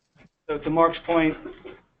 So to Mark's point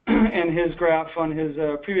and his graph on his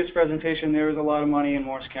previous presentation, there is a lot of money in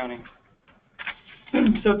Morris County.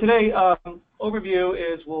 So today, overview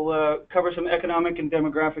is we'll cover some economic and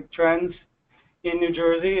demographic trends in New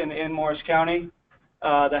Jersey and in Morris County,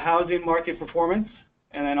 the housing market performance,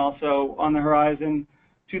 and then also on the horizon,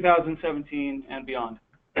 2017 and beyond.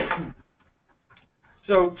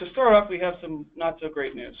 So to start off, we have some not so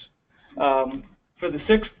great news. For the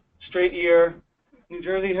 6th straight year, New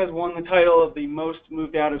Jersey has won the title of the most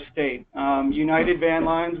moved out of state. United Van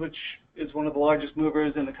Lines, which is one of the largest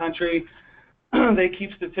movers in the country, they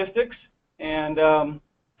keep statistics, and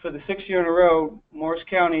for the 6th year in a row, Morris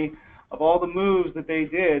County, of all the moves that they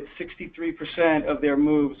did, 63% of their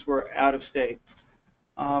moves were out of state.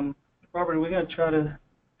 Robert, are we going to try to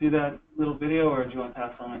do that little video, or do you want to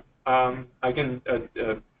pass on it? I can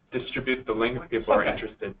distribute the link if people are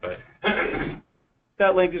interested, but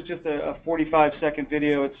that link is just a 45-second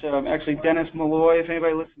video. It's actually Dennis Malloy. If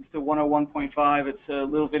anybody listens to 101.5, it's a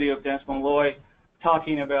little video of Dennis Malloy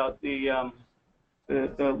talking about the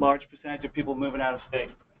large percentage of people moving out of state.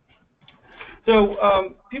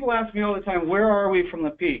 So people ask me all the time, where are we from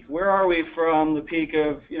the peak? Where are we from the peak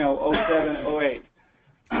of 07, 08?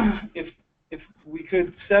 If we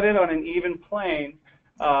could set it on an even plane,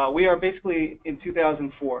 we are basically in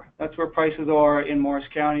 2004. That's where prices are in Morris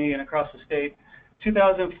County and across the state.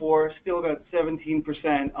 2004, still about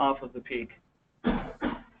 17% off of the peak.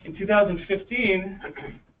 In 2015,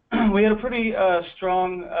 we had a pretty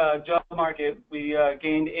strong job market. We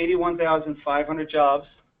gained 81,500 jobs.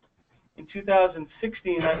 In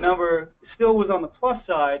 2016, that number still was on the plus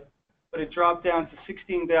side, but it dropped down to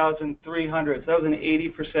 16,300. So that was an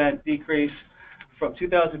 80% decrease from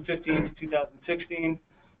 2015 to 2016.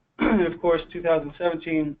 And of course,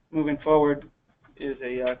 2017 moving forward is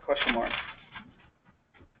a question mark.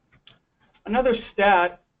 Another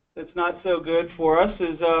stat that's not so good for us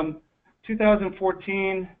is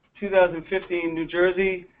 2014, 2015, New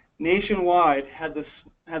Jersey nationwide had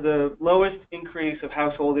the lowest increase of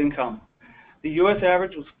household income. The U.S.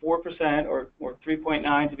 average was 4%, or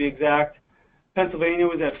 3.9 to be exact. Pennsylvania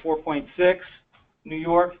was at 4.6, New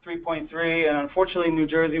York 3.3, and unfortunately New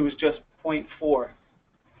Jersey was just 0.4.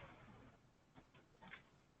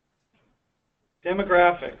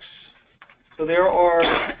 Demographics. So there are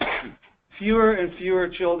fewer and fewer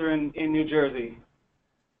children in New Jersey.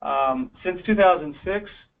 Since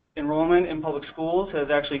 2006, enrollment in public schools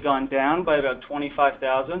has actually gone down by about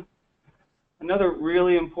 25,000. Another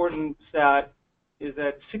really important stat is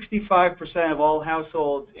that 65% of all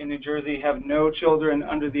households in New Jersey have no children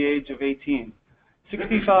under the age of 18.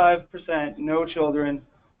 65% no children,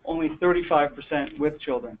 only 35% with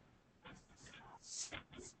children.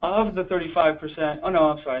 Of the 35%, oh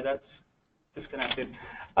no, I'm sorry, that's disconnected.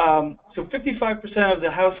 So 55% of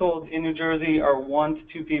the households in New Jersey are 1 to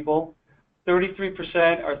 2 people,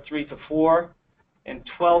 33% are 3 to 4, and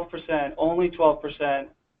 12%, only 12%,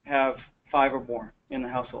 have 5 or more in the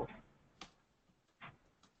household.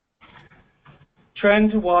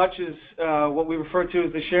 Trend to watch is what we refer to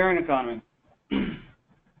as the sharing economy.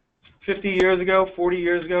 50 years ago, 40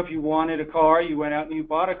 years ago, if you wanted a car, you went out and you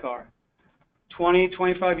bought a car. 20,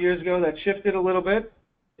 25 years ago, that shifted a little bit.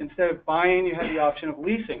 Instead of buying, you had the option of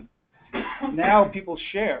leasing. Now people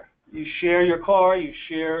share. You share your car, you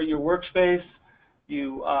share your workspace,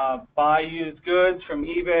 you buy used goods from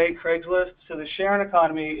eBay, Craigslist. So the sharing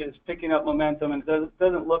economy is picking up momentum and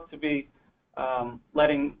doesn't look to be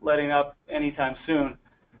letting up anytime soon.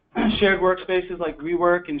 Shared workspaces like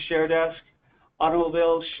WeWork and ShareDesk,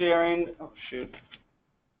 automobile sharing, oh shoot,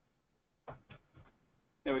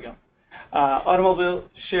 there we go. Automobile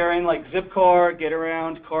sharing like Zipcar,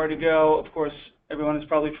 Getaround, Car2Go. Of course, everyone is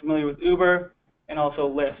probably familiar with Uber and also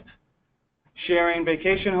Lyft. Sharing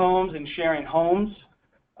vacation homes and sharing homes.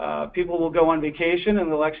 People will go on vacation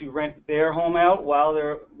and they'll actually rent their home out while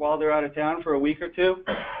they're out of town for a week or two,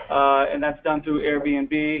 and that's done through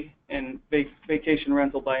Airbnb and vacation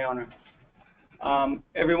rental by owner.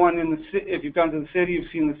 Everyone in the if you've gone to the city, you've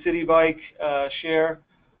seen the city bike share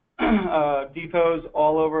depots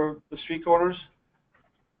all over the street corners.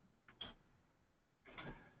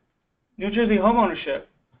 New Jersey homeownership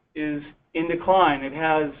is in decline. It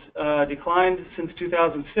has declined since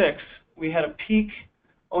 2006. We had a peak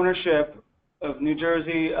ownership of New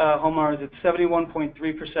Jersey homeowners at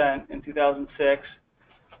 71.3% in 2006.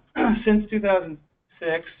 Since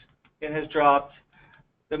 2006, it has dropped.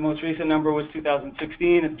 The most recent number was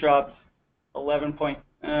 2016. It dropped 11%,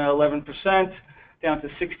 down to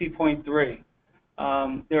 60.3.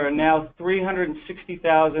 There are now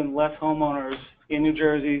 360,000 less homeowners in New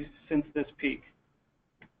Jersey since this peak.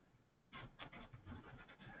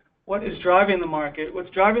 What is driving the market?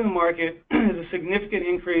 What's driving the market is a significant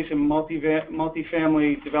increase in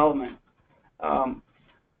multifamily development.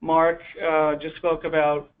 Marc just spoke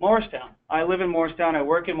about Morristown. I live in Morristown. I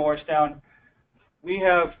work in Morristown. We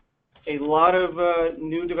have a lot of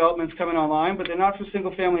new developments coming online, but they're not for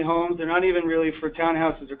single-family homes. They're not even really for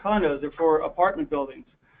townhouses or condos. They're for apartment buildings.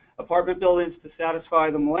 Apartment buildings to satisfy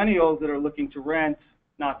the millennials that are looking to rent,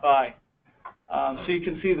 not buy. So you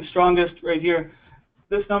can see the strongest right here.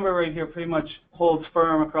 This number right here pretty much holds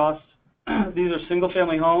firm across. These are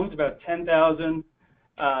single-family homes, about 10,000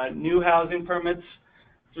 new housing permits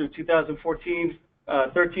through 2014,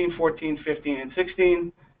 13, 14, 15, and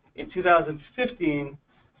 16. In 2015,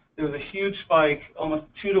 there was a huge spike, almost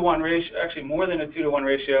 2-to-1 ratio, actually more than a 2-to-1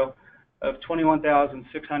 ratio, of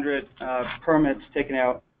 21,600 permits taken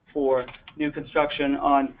out for new construction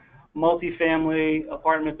on multifamily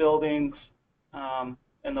apartment buildings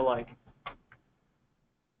and the like.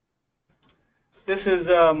 This is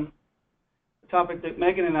a topic that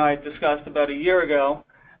Megan and I discussed about a year ago.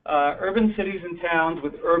 Urban cities and towns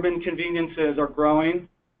with urban conveniences are growing.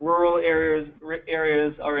 Rural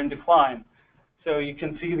areas are in decline. So you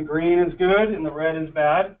can see the green is good and the red is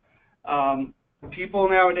bad. People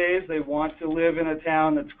nowadays, they want to live in a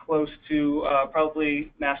town that's close to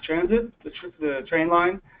probably mass transit, the train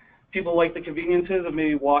line. People like the conveniences of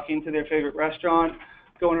maybe walking to their favorite restaurant,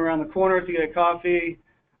 going around the corner to get a coffee,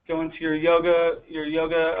 going to your yoga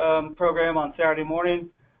program on Saturday morning.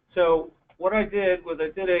 So what I did was I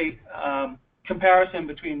did a comparison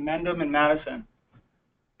between Mendham and Madison.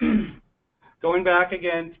 Going back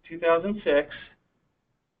again to 2006,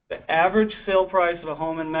 the average sale price of a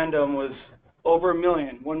home in Mendham was over $1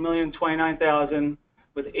 million, $1,029,000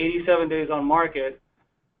 with 87 days on market.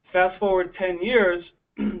 Fast forward 10 years,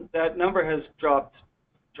 that number has dropped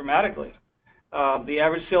dramatically. The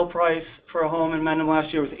average sale price for a home in Mendham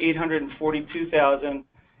last year was $842,000,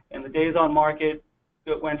 and the days on market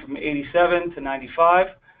went from 87 to 95.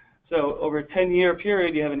 So over a 10-year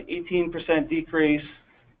period, you have an 18% decrease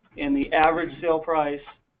in the average sale price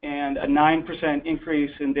and a 9%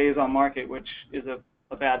 increase in days on market, which is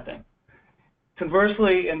a bad thing.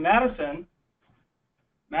 Conversely, in Madison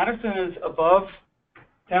is above,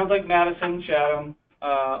 towns like Madison, Chatham,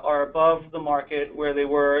 are above the market where they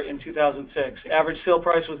were in 2006. Average sale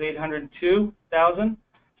price was $802,000,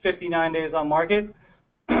 59 days on market.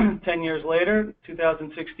 10 years later,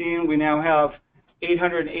 2016, we now have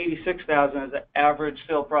 $886,000 as the average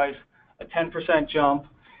sale price, a 10% jump,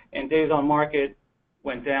 and days on market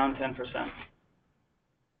went down 10%.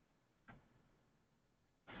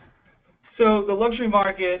 So the luxury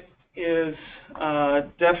market is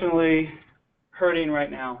definitely hurting right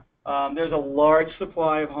now. There's a large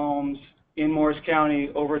supply of homes in Morris County,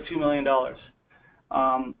 over $2 million.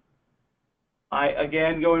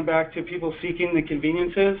 Again, going back to people seeking the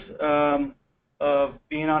conveniences of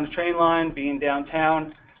being on a train line, being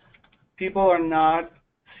downtown, people are not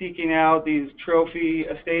seeking out these trophy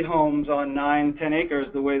estate homes on 9, 10 acres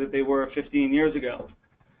the way that they were 15 years ago.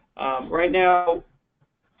 Right now,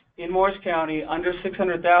 in Morris County, under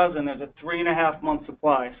 600,000, there's a 3.5-month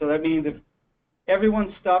supply. So that means if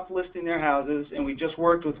everyone stopped listing their houses and we just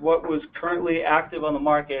worked with what was currently active on the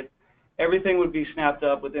market, everything would be snapped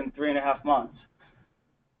up within 3.5 months.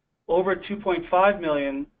 Over 2.5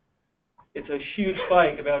 million, it's a huge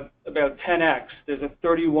spike, about 10x. There's a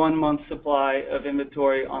 31-month supply of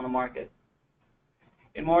inventory on the market.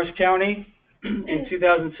 In Morris County, in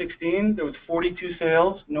 2016, there was 42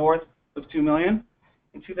 sales north of 2 million.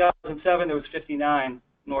 In 2007, there was 59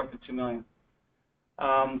 north of 2 million.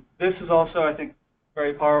 This is also, I think,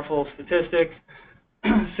 very powerful statistic.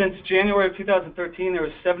 Since January of 2013, there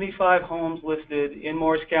were 75 homes listed in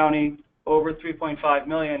Morris County over 3.5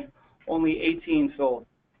 million. Only 18 sold.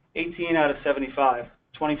 18 out of 75,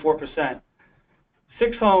 24%.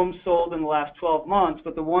 6 homes sold in the last 12 months,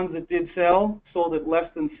 but the ones that did sell sold at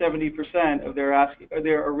less than 70% of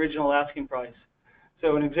their original asking price.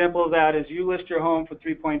 So an example of that is you list your home for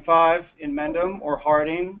 3.5 in Mendham or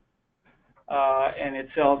Harding, and it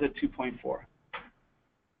sells at 2.4.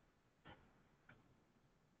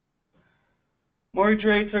 Mortgage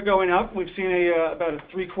rates are going up. We've seen about a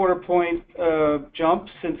 3/4 point jump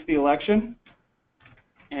since the election,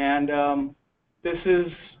 and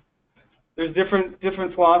there's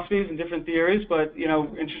different philosophies and different theories, but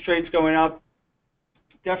interest rates going up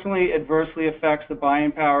definitely adversely affects the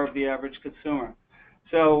buying power of the average consumer.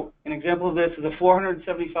 So an example of this is a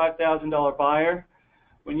 $475,000 buyer.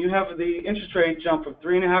 When you have the interest rate jump from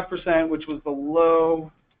 3.5%, which was the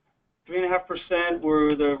low, 3.5%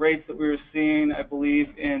 were the rates that we were seeing, I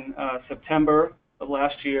believe, in September of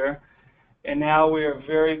last year, and now we are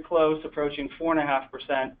very close, approaching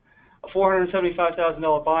 4.5%. A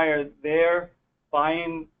 $475,000 buyer, their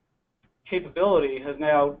buying capability has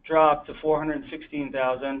now dropped to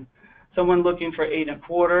 $416,000. Someone looking for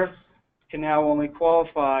 8.25 can now only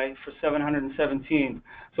qualify for $717.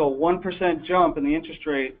 So a 1% jump in the interest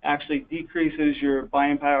rate actually decreases your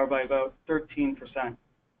buying power by about 13%.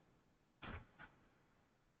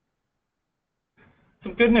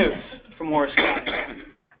 Some good news from Morris County.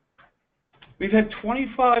 We've had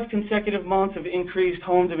 25 consecutive months of increased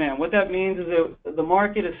home demand. What that means is that the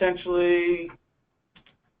market essentially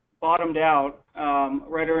bottomed out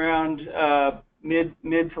right around mid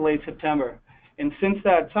to late September. And since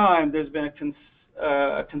that time, there's been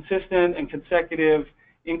a consistent and consecutive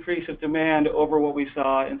increase of demand over what we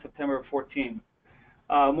saw in September of 14.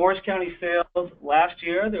 Morris County sales last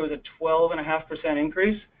year, there was a 12.5%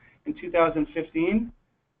 increase. In 2015,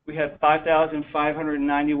 we had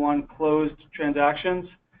 5,591 closed transactions.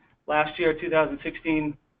 Last year,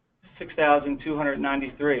 2016,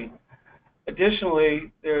 6,293.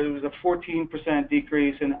 Additionally, there was a 14%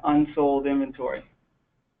 decrease in unsold inventory.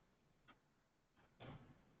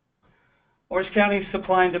 Morris County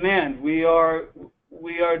supply and demand. We are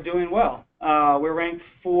doing well. We're ranked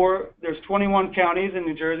 4. There's 21 counties in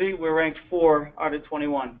New Jersey. We're ranked 4 out of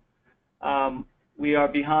 21. We are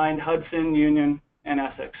behind Hudson, Union, and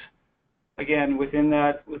Essex. Again, within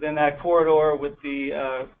that corridor with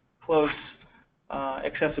the close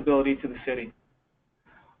accessibility to the city.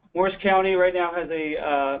 Morris County right now has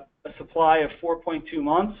a supply of 4.2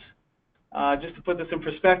 months. Just to put this in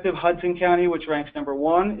perspective, Hudson County, which ranks number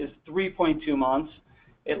 1, is 3.2 months.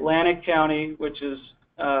 Atlantic County, which is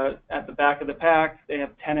at the back of the pack, they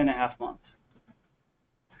have 10.5 months.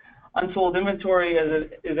 Unsold inventory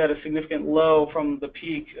is at a significant low from the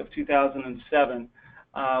peak of 2007.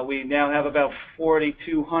 We now have about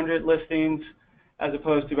 4,200 listings as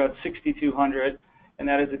opposed to about 6,200, and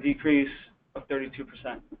that is a decrease of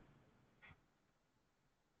 32%.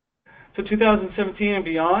 So 2017 and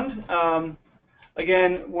beyond,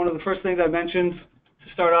 again, one of the first things I mentioned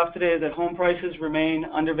to start off today is that home prices remain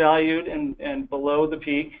undervalued and below the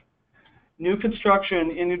peak. New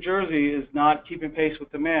construction in New Jersey is not keeping pace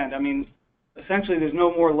with demand. I mean, essentially there's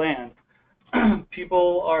no more land.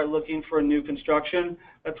 People are looking for new construction.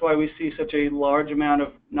 That's why we see such a large amount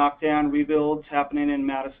of knockdown rebuilds happening in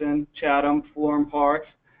Madison, Chatham, Florham Park,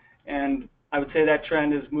 and I would say that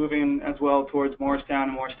trend is moving as well towards Morristown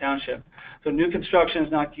and Morris Township. So new construction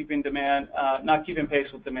is not keeping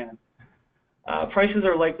pace with demand. Prices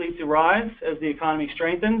are likely to rise as the economy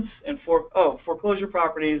strengthens, and foreclosure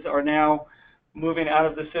properties are now moving out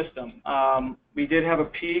of the system. We did have a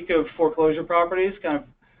peak of foreclosure properties kind of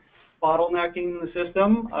bottlenecking the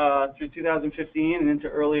system through 2015 and into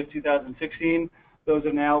early of 2016. Those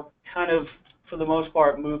are now kind of, for the most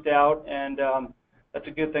part, moved out, and that's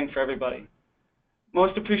a good thing for everybody.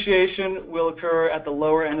 Most appreciation will occur at the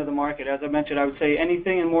lower end of the market. As I mentioned, I would say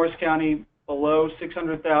anything in Morris County below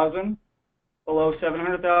 600,000, below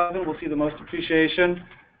 700,000, we'll see the most appreciation.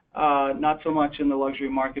 Not so much in the luxury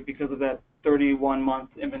market because of that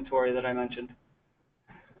 31-month inventory that I mentioned.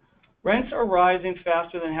 Rents are rising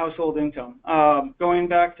faster than household income. Going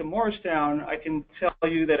back to Morristown, I can tell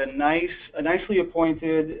you that a nicely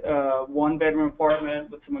appointed one-bedroom apartment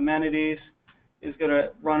with some amenities is going to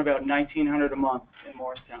run about $1,900 a month in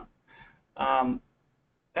Morristown.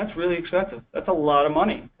 That's really expensive. That's a lot of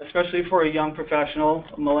money, especially for a young professional,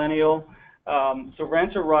 a millennial. So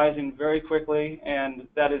rents are rising very quickly, and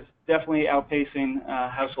that is definitely outpacing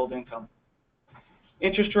household income.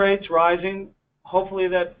 Interest rates rising. Hopefully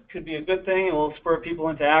that could be a good thing. It will spur people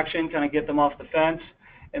into action, kind of get them off the fence,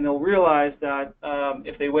 and they'll realize that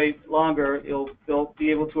if they wait longer, they'll be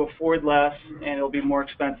able to afford less, and it'll be more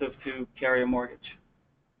expensive to carry a mortgage.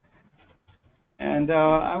 And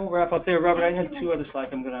I will wrap up there. Robert, I had 2 other slides.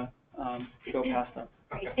 I'm going to go past them.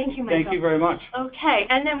 Great. Thank you, Michael. Thank you very much. Okay,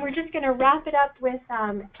 and then we're just going to wrap it up with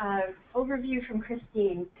an overview from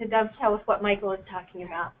Christine to dovetail with what Michael is talking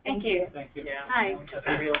about. Thank you. Thank you. Hi.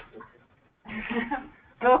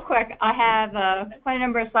 Real quick, I have quite a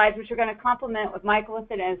number of slides which are going to complement what Michael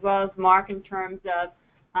said as well as Mark in terms of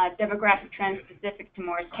demographic trends specific to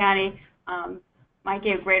Morris County. Mike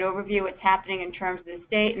gave a great overview of what's happening in terms of the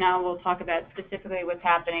state. Now we'll talk about specifically what's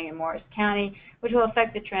happening in Morris County, which will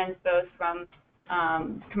affect the trends both from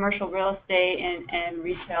commercial real estate and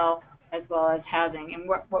retail as well as housing,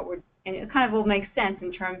 and it kind of will make sense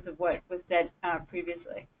in terms of what was said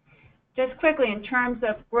previously. Just quickly, in terms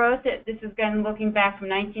of growth, this is again looking back from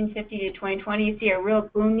 1950 to 2020. You see our real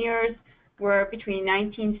boom years were between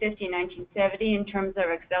 1950 and 1970 in terms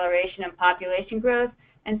of acceleration and population growth.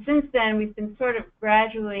 And since then, we've been sort of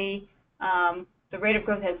gradually, the rate of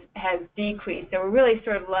growth has decreased. So we're really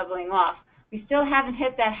sort of leveling off. We still haven't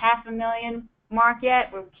hit that 500,000 mark yet.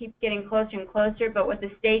 We'll keep getting closer and closer. But what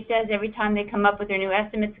the state does, every time they come up with their new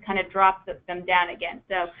estimates, it kind of drops them down again.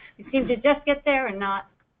 So we seem to just get there and not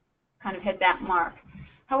kind of hit that mark.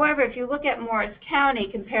 However, if you look at Morris County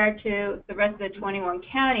compared to the rest of the 21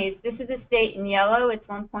 counties, this is a state in yellow, it's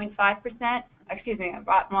 1.5%. Excuse me, I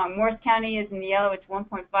got wrong. Morris County is in the yellow, it's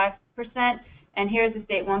 1.5%, and here's the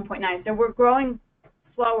state, 1.9. So we're growing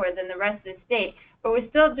slower than the rest of the state, but we're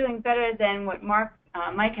still doing better than what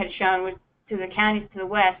Mike had shown with, to the counties to the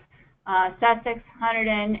west. Sussex,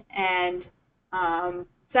 Hunterdon, and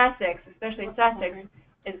Sussex, especially Sussex,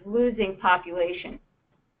 is losing population.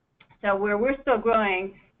 So where we're still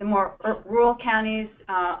growing the more rural counties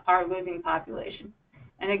are losing population.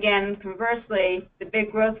 And again, conversely, the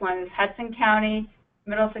big growth one is Hudson County,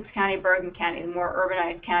 Middlesex County, Bergen County, the more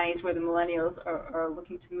urbanized counties where the millennials are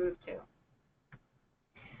looking to move to.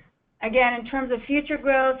 Again, in terms of future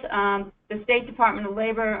growth, the State Department of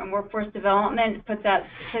Labor and Workforce Development puts out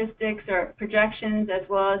statistics or projections, as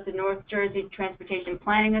well as the North Jersey Transportation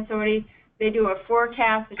Planning Authority. They do a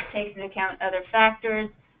forecast which takes into account other factors,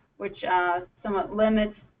 which somewhat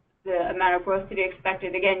limits the amount of growth to be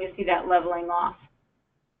expected. Again, you'll see that leveling off.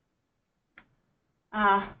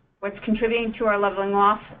 What's contributing to our leveling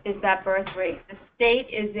off is that birth rate. The state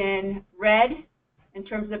is in red in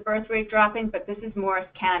terms of birth rate dropping, but this is Morris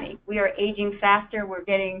County. We are aging faster. We're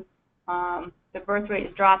getting, the birth rate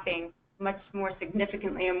is dropping much more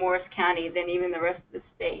significantly in Morris County than even the rest of the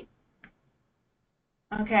state.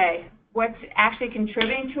 Okay, what's actually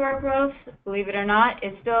contributing to our growth, believe it or not,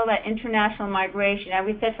 is still that international migration. As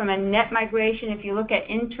we said, from a net migration, if you look at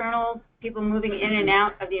internal people moving in and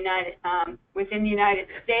out of the within the United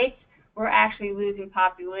States, we're actually losing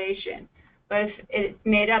population. But it's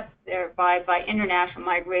made up there by international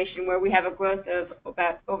migration, where we have a growth of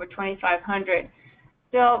about over 2,500.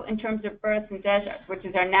 Still, in terms of births and deaths, which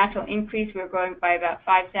is our natural increase, we're growing by about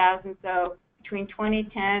 5,000. So between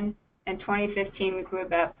 2010 and 2015, we grew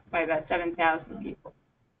by about 7,000 people.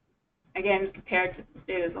 Again, compared to the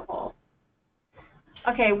state as a whole.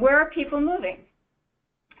 Okay, where are people moving?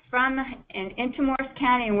 From and into Morris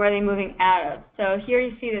County, and where are they moving out of? So here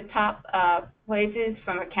you see the top places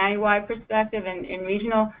from a countywide perspective and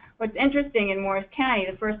regional. What's interesting in Morris County,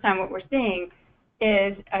 the first time what we're seeing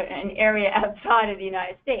is an area outside of the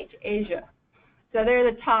United States, Asia. So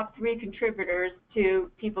they're the top 3 contributors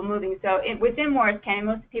to people moving. So within Morris County,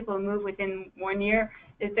 most people who move within 1 year,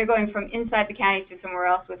 they're going from inside the county to somewhere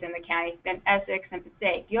else within the county, then Essex and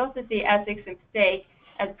Passaic. You also see Essex and Passaic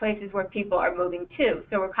as places where people are moving to.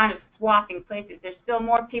 So we're kind of swapping places. There's still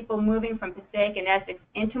more people moving from Passaic and Essex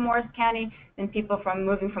into Morris County than people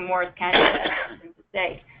moving from Morris County to Essex and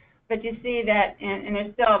Passaic. But you see that, and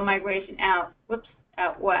there's still a migration out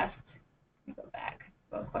west. Let me go back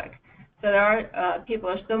real quick. So there are people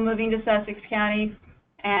are still moving to Sussex County,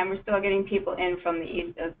 and we're still getting people in from the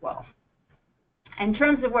east as well. In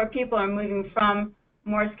terms of where people are moving from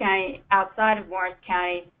Morris County, outside of Morris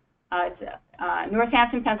County, it's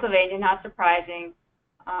Northampton, Pennsylvania, not surprising,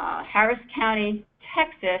 Harris County,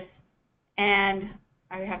 Texas, and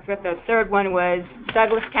I have to the third one was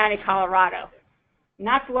Douglas County, Colorado.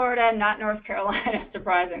 Not Florida, not North Carolina,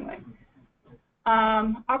 surprisingly.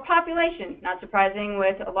 Our population, not surprising,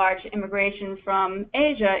 with a large immigration from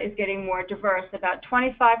Asia, is getting more diverse, about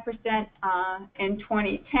 25% in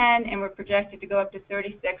 2010, and we're projected to go up to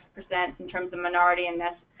 36% in terms of minority and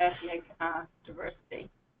ethnic diversity,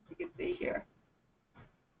 you can see here.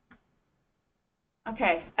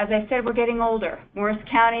 Okay, as I said, we're getting older. Morris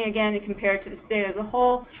County, again, compared to the state as a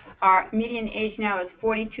whole, our median age now is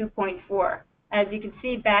 42.4. As you can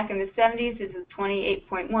see, back in the 70s, this is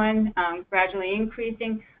 28.1, gradually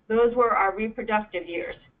increasing. Those were our reproductive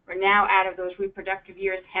years. We're now out of those reproductive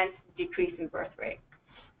years, hence the decrease in birth rate.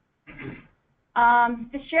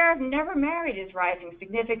 The share of never married is rising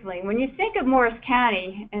significantly. When you think of Morris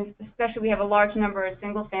County, and especially we have a large number of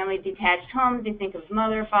single-family detached homes, you think of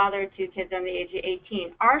mother, father, 2 kids under the age of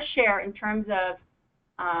 18. Our share in terms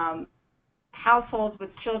of households with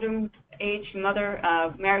children, age mother,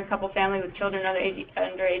 married couple family with children under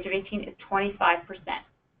age of 18 is 25%.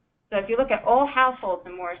 So if you look at all households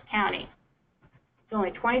in Morris County, it's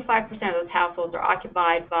only 25% of those households are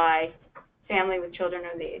occupied by family with children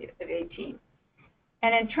under the age of 18.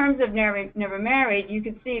 And in terms of never married, you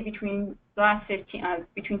can see between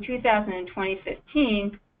between 2000 and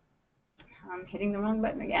 2015, I'm hitting the wrong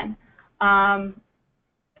button again.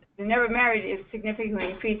 The never married is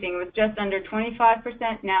significantly increasing. It was just under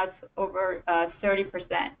 25%. Now it's over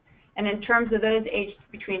 30%. And in terms of those aged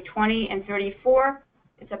between 20 and 34,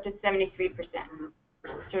 it's up to 73%.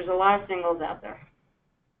 So there's a lot of singles out there,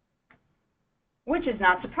 which is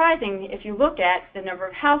not surprising if you look at the number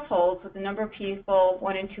of households with the number of people,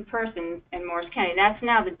 1 and 2 persons in Morris County. That's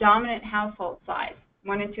now the dominant household size,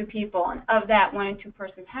 1 and 2 people. And of that 1 and 2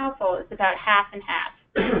 person household, it's about half and half.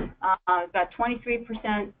 About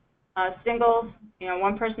 23% singles,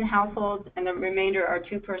 1 person households, and the remainder are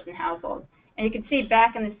 2 person households. And you can see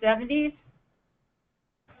back in the 70s,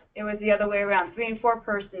 it was the other way around. 3 and 4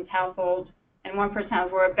 persons households and 1 person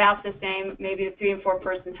household were about the same. Maybe the 3 and 4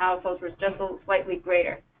 person households were just slightly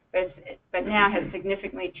greater, but now has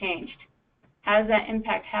significantly changed. How does that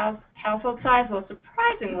impact household size? Well,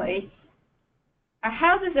 surprisingly, our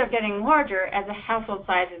houses are getting larger as the household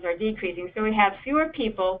sizes are decreasing. So we have fewer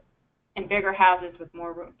people in bigger houses with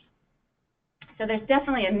more rooms. So there's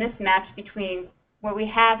definitely a mismatch between what we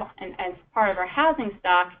have as part of our housing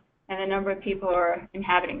stock and the number of people who are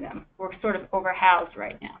inhabiting them. We're sort of overhoused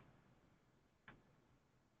right now.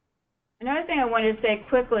 Another thing I wanted to say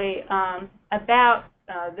quickly about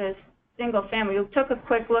this single family, we took a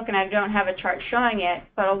quick look, and I don't have a chart showing it,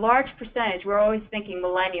 but a large percentage, we're always thinking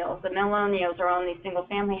millennials. The millennials are only single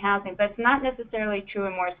family housing, but it's not necessarily true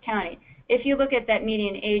in Morris County. If you look at that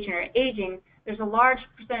median age and are aging, there's a large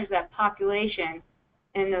percentage of that population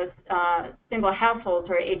in those single households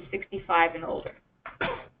who are age 65 and older.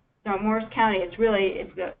 So in Morris County,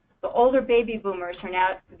 it's the older baby boomers who are now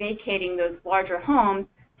vacating those larger homes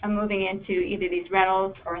and moving into either these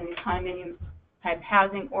rentals or in these condominium type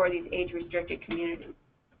housing or these age-restricted communities.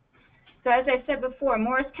 So as I said before,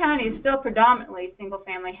 Morris County is still predominantly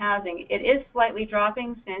single-family housing. It is slightly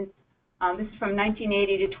dropping since this is from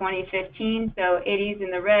 1980 to 2015, so 80 is in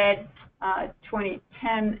the red,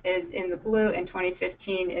 2010 is in the blue, and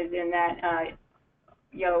 2015 is in that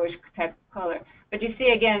yellowish type of color. But you see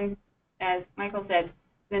again, as Michael said,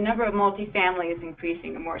 the number of multifamily is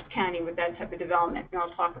increasing in Morris County with that type of development, and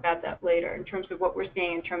I'll talk about that later in terms of what we're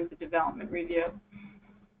seeing in terms of development review.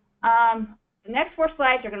 The next 4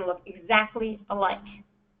 slides are going to look exactly alike,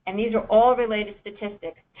 and these are all related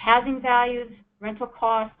statistics: housing values, rental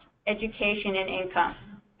costs, education, and income.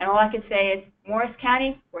 And all I can say is Morris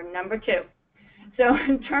County, we're number 2. So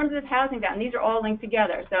in terms of housing values, these are all linked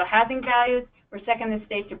together. So housing values, we're second in the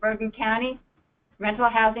state to Bergen County. Rental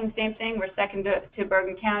housing, same thing. We're second to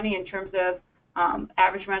Bergen County in terms of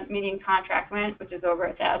average rent, median contract rent, which is over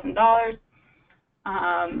 $1,000.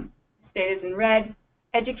 State is in red.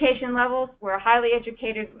 Education levels, we're highly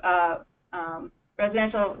educated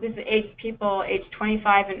residential. This is people age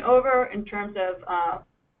 25 and over. In terms of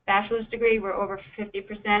bachelor's degree, we're over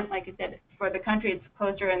 50%. Like I said, for the country, it's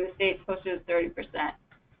closer, in the state, it's closer to 30%.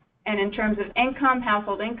 And in terms of income,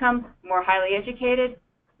 household income, more highly educated.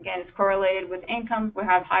 Again, it's correlated with income. We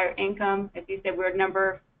have higher income. As you said, we're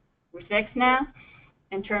 6 now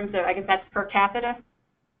in terms of, I guess that's per capita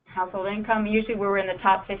household income. Usually we're in the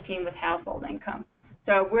top 15 with household income.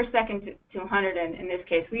 So we're second to Hunterdon in this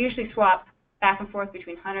case. We usually swap back and forth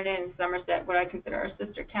between Hunterdon and Somerset, what I consider our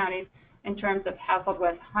sister counties, in terms of household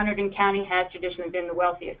wealth. Hunterdon County has traditionally been the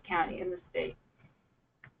wealthiest county in the state.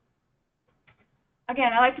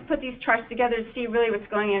 Again, I like to put these charts together to see really what's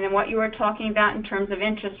going on and what you were talking about in terms of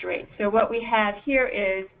interest rates. So what we have here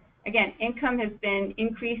is, again, income has been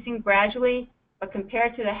increasing gradually, but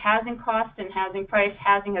compared to the housing cost and housing price,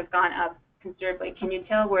 housing has gone up considerably. Can you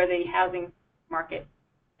tell where the housing market,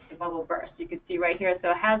 the bubble burst? You can see right here.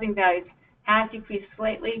 So housing values have decreased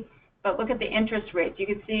slightly, but look at the interest rates. You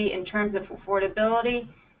can see in terms of affordability,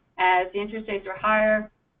 as the interest rates are higher,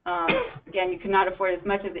 again, you cannot afford as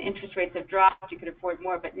much as the interest rates have dropped. You could afford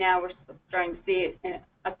more, but now we're starting to see an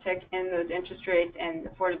uptick in those interest rates, and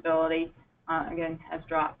affordability, again, has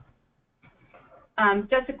dropped.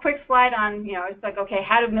 Just a quick slide on, it's like, okay,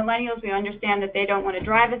 how do millennials, we understand that they don't want to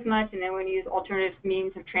drive as much, and they want to use alternative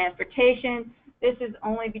means of transportation. This is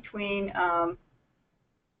only between, I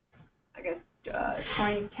guess,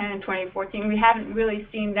 2010 and 2014. We haven't really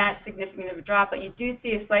seen that significant of a drop, but you do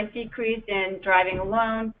see a slight decrease in driving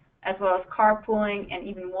alone, as well as carpooling and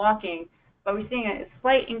even walking. But we're seeing a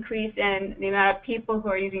slight increase in the amount of people who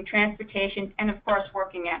are using transportation and, of course,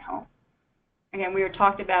 working at home. Again, we were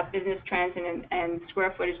talked about business trends and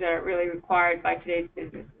square footage that are really required by today's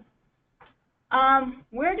businesses.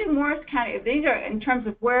 Where do Morris County, these are in terms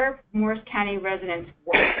of where Morris County residents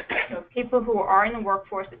work. So people who are in the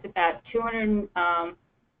workforce, it's about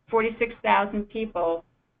 246,000 people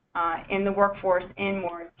in the workforce in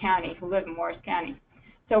Morris County, who live in Morris County.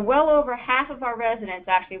 So well over half of our residents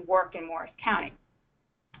actually work in Morris County.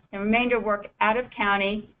 The remainder work out of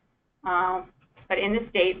county, but in the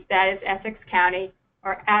state, that is Essex County,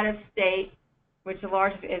 or out of state, which the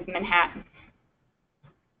largest is Manhattan.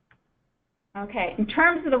 Okay, in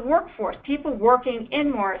terms of the workforce, people working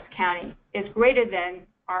in Morris County is greater than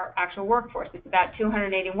our actual workforce. It's about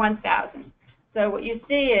 281,000. So what you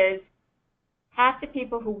see is half the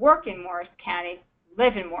people who work in Morris County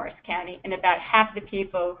live in Morris County, and about half the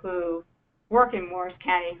people who work in Morris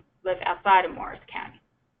County live outside of Morris County.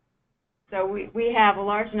 So we have a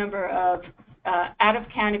large number of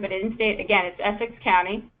out-of-county, but in-state, again, it's Essex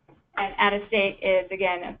County. And out-of-state is,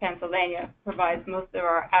 again, Pennsylvania provides most of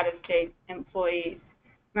our out-of-state employees.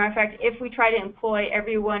 Matter of fact, if we try to employ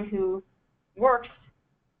everyone who works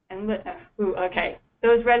and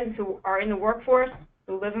those residents who are in the workforce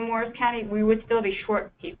who live in Morris County, we would still be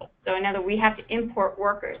short people. So in other words, we have to import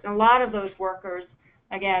workers. And a lot of those workers,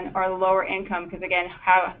 again, are lower income because, again,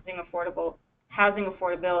 housing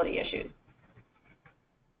affordability issues.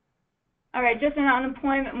 All right, just in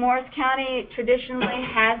unemployment, Morris County traditionally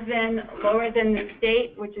has been lower than the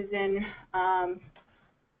state, which is in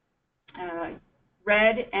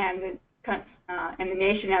red, and the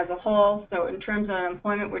nation as a whole. So in terms of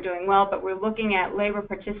unemployment, we're doing well, but we're looking at labor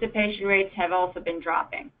participation rates have also been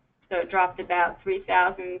dropping. So it dropped about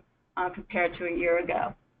 3,000 compared to a year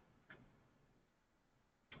ago.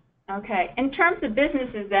 Okay, in terms of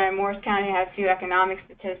businesses that in Morris County, I have a few economic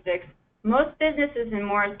statistics. Most businesses in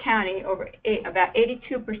Morris County, about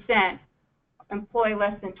 82%, employ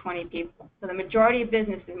less than 20 people. So the majority of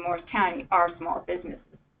businesses in Morris County are small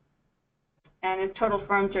businesses. And the total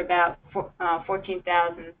firms are about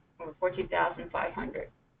 14,000 or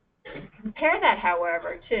 14,500. Compare that,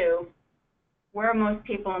 however, to where most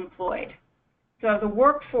people employed. So the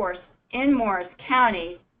workforce in Morris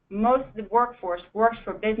County, most of the workforce works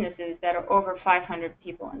for businesses that are over 500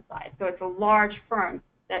 people in size. So it's a large firm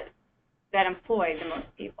that employ the most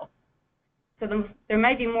people. So there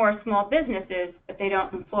might be more small businesses, but they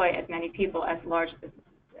don't employ as many people as large businesses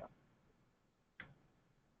do.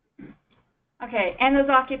 Okay, and those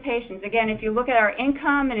occupations. Again, if you look at our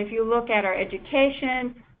income and if you look at our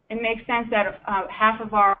education, it makes sense that half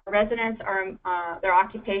of our residents are their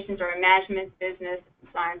occupations are in management, business,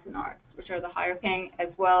 science, and arts, which are the higher paying, as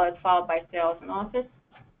well as followed by sales and office.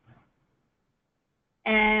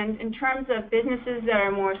 And in terms of businesses that are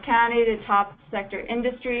in Morris County, the top sector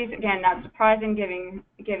industries, again, not surprising given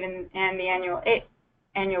and the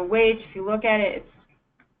annual wage. If you look at it, it's,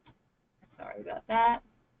 sorry about that.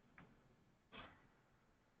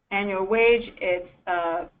 Annual wage, it's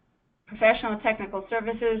professional and technical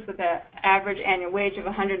services with an average annual wage of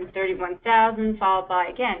 $131,000, followed by,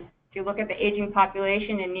 again, if you look at the aging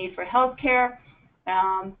population and need for health care,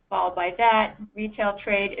 followed by that, retail,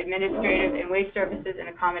 trade, administrative, and wage services, and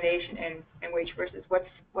accommodation and wage versus. What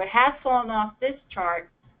has fallen off this chart,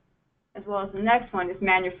 as well as the next one, is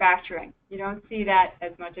manufacturing. You don't see that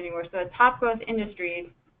as much anymore. So the top growth industries,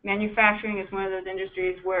 manufacturing is one of those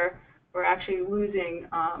industries where we're actually losing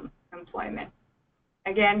employment.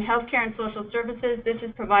 Again, healthcare and social services, this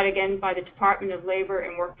is provided again by the Department of Labor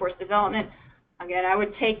and Workforce Development. Again, I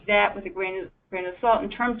would take that with a grain of salt. In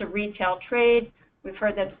terms of retail trade, we've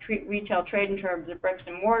heard that the retail trade in terms of bricks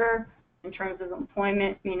and mortar, in terms of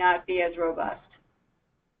employment, may not be as robust.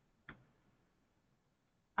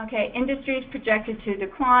 Okay, industries projected to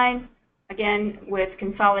decline. Again, with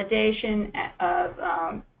consolidation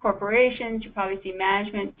of corporations, you probably see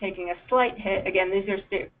management taking a slight hit. Again, these are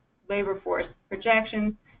state labor force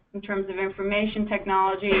projections in terms of information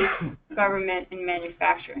technology, government, and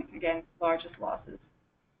manufacturing. Again, largest losses.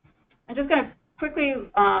 I'm just going to quickly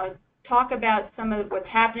talk about some of what's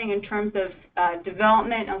happening in terms of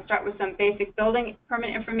development. I'll start with some basic building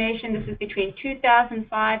permit information. This is between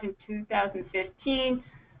 2005 and 2015.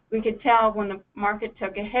 We could tell when the market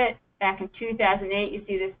took a hit back in 2008. You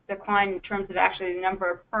see this decline in terms of actually the number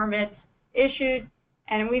of permits issued.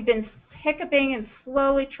 And we've been hiccuping and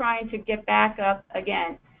slowly trying to get back up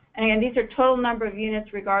again. And again, these are total number of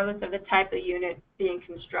units regardless of the type of unit being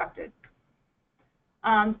constructed.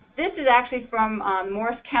 This is actually from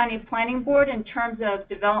Morris County Planning Board in terms of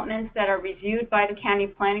developments that are reviewed by the County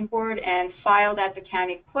Planning Board and filed at the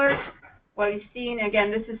County Clerk. What we've seen, again,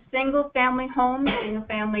 this is single-family homes,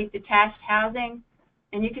 single-family detached housing,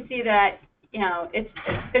 and you can see that, you know, it's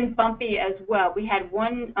been bumpy as well. We had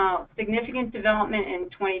one significant development in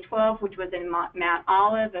 2012, which was in Mount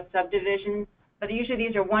Olive, a subdivision, but usually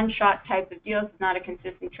these are one-shot type of deals. It's not a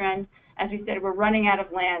consistent trend. As we said, we're running out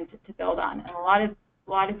of land to build on, and a lot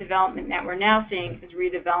of development that we're now seeing is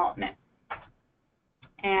redevelopment.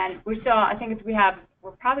 And we saw, I think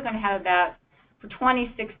we're probably going to have about, for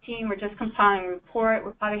 2016, we're just compiling a report,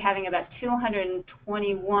 we're probably having about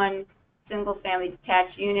 221 single-family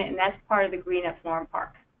detached unit, and that's part of the Green at Florham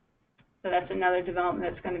Park. So that's another development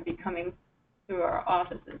that's going to be coming through our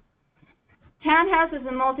offices. Townhouses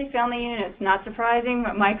and multifamily units, not surprising,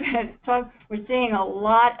 but Mike had talked, we're seeing a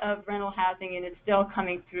lot of rental housing units still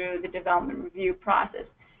coming through the development review process.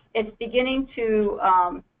 It's beginning to,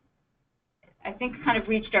 I think, kind of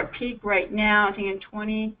reached our peak right now. I think in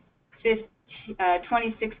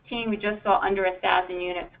 2016, we just saw under 1,000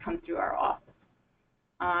 units come through our office.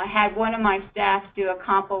 I had one of my staff do a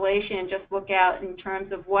compilation and just look out in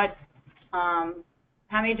terms of what, how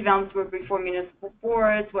many developments were before municipal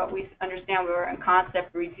boards, what we understand we were in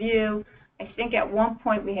concept review. I think at one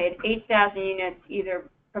point we had 8,000 units either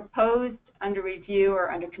proposed, under review,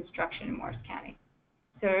 or under construction in Morris County.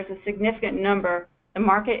 So there's a significant number. The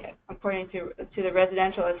market, according to the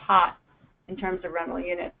residential, is hot in terms of rental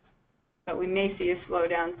units, but we may see a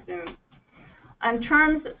slowdown soon. In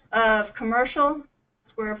terms of commercial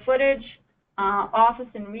square footage, office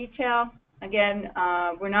and retail, again,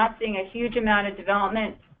 we're not seeing a huge amount of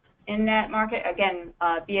development in that market. Again,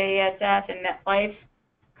 BASF and MetLife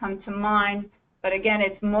come to mind, but again,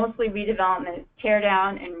 it's mostly redevelopment, tear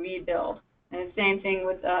down and rebuild. And the same thing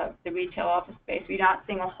with the retail office space. We're not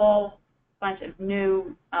seeing a whole bunch of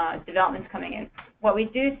new developments coming in. What we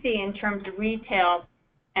do see in terms of retail,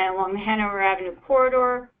 and along the Hanover Avenue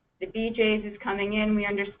corridor, the BJ's is coming in, we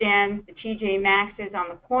understand. The TJ Maxx is on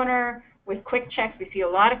the corner with quick checks. We see a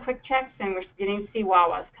lot of quick checks, and we're beginning to see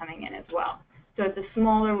Wawa's coming in as well. So it's a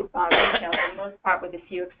smaller retail for the most part, with a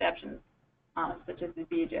few exceptions, such as the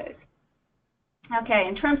BJ's. Okay,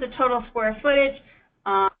 in terms of total square footage,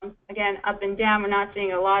 again, up and down, we're not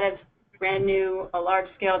seeing a lot of brand new,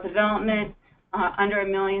 large-scale development, under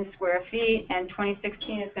 1 million square feet, and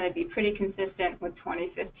 2016 is going to be pretty consistent with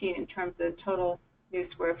 2015 in terms of total new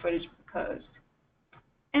square footage proposed.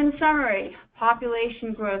 In summary,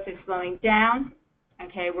 population growth is slowing down.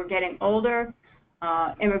 Okay, we're getting older.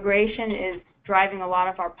 Immigration is driving a lot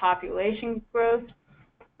of our population growth.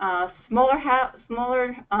 Smaller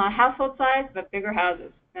household size, but bigger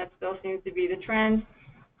houses. That still seems to be the trend.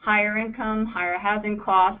 Higher income, higher housing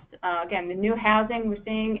costs. Again, the new housing we're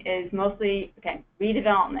seeing is mostly, again,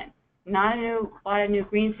 redevelopment. Not a lot of new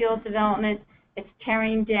greenfield development. It's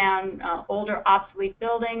tearing down older, obsolete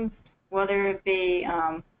buildings, whether it be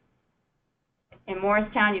in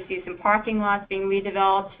Morristown, you see some parking lots being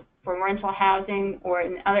redeveloped for rental housing, or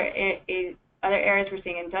in other areas we're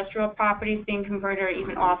seeing industrial properties being converted, or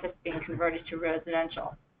even office being converted to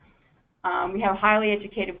residential. We have a highly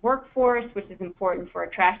educated workforce, which is important for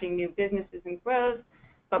attracting new businesses and growth.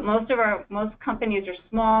 But most companies are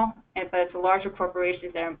small, but it's the larger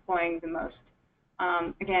corporations that are employing the most.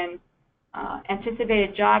 Again,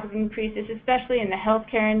 anticipated job increases, especially in the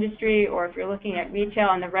healthcare industry, or if you're looking at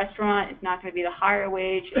retail and the restaurant, it's not going to be the higher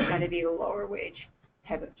wage, it's going to be the lower wage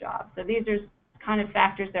type of job. So these are kind of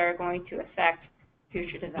factors that are going to affect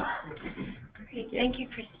future development. Great, thank you,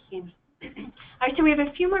 Christine. All right, so we have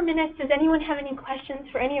a few more minutes. Does anyone have any questions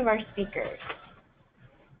for any of our speakers?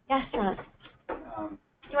 Yes, Ron.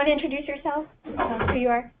 You want to introduce yourself? Who you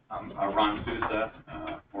are? I'm Ron Sousa,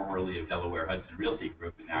 formerly of Delaware Hudson Realty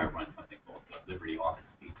Group, and now I run something called Liberty Office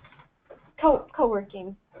Suites.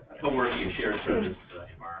 Co-working. Co-working and shared service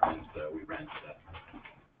environments. We rent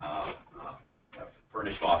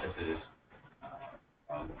furnished offices,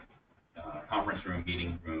 conference room,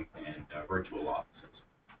 meeting room, and virtual offices.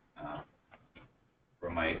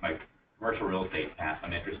 From my commercial real estate past,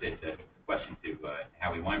 I'm interested in the question to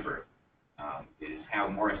Howie Weinberg. Is how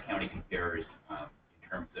Morris County compares in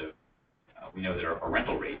terms of, we know that our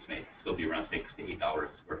rental rates may still be around $6 to $8 a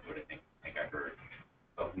square foot, I think I heard.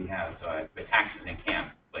 But we have the taxes and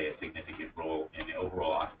CAM play a significant role in the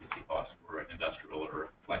overall occupancy costs for an industrial or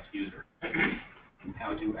flex user.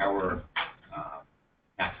 How do our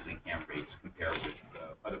taxes and CAM rates compare with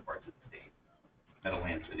other parts of the state?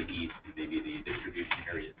 Meadowlands to the east, and maybe the distribution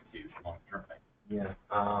areas to long turnpike. Yeah.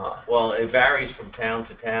 Well, it varies from town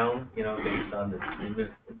to town, based on the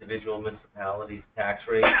individual municipalities' tax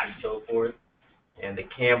rates and so forth. And the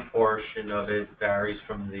CAM portion of it varies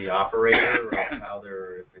from the operator, of how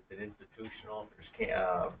if it's an institutional, if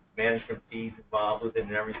there's management fees involved with it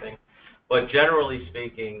and everything. But generally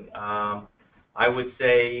speaking, I would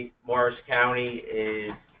say Morris County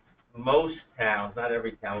is, most towns, not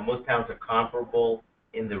every town, but most towns are comparable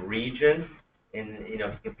in the region. And, if you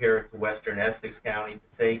compare it to Western Essex County,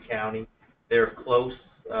 Passaic County, they're close,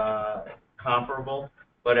 comparable.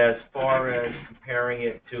 But as far as comparing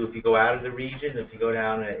it to, if you go out of the region, if you go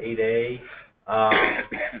down to 8A,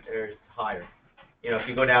 there's higher. If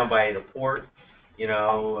you go down by the port,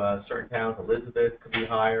 certain towns, Elizabeth could be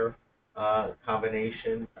higher,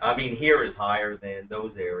 combination. I mean, here is higher than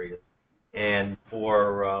those areas. And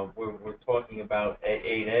for, we're talking about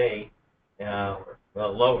 8A,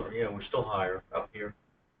 lower, we're still higher up here.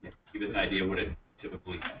 Yeah. Give us an idea what it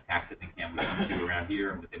typically taxes and CAM would come to around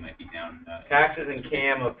here, and what they might be down. Taxes and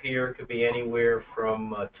CAM up here could be anywhere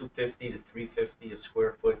from $250 to $350 a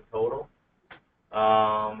square foot total.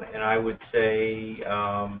 And I would say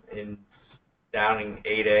down in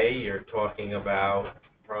 8A, you're talking about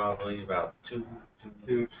probably about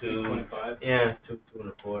 225. Yeah,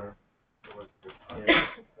 2.25.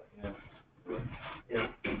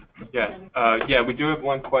 Yes. We do have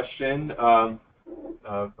one question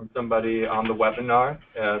from somebody on the webinar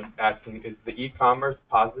asking, is the e-commerce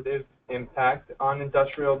positive impact on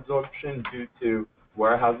industrial absorption due to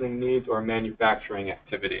warehousing needs or manufacturing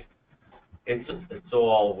activity? It's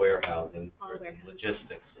all warehousing, All warehousing.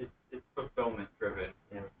 logistics. It's fulfillment driven.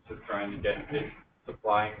 So trying to get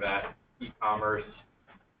supplying that e-commerce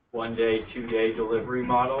 1-day, 2-day delivery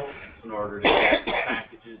model in order to get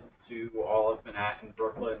packages to all of Manhattan,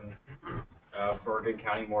 Brooklyn, Bergen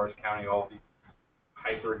County, Morris County, all these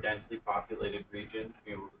hyper densely populated regions, to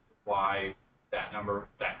be able to supply that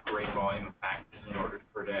great volume of packages in orders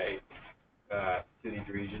per day to these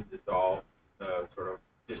regions. It's all sort of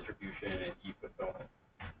distribution and e-fulfillment.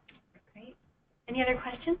 Great. Any other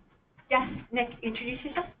questions? Yes, Nick, introduce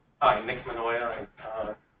yourself. Hi, Nick Manoia.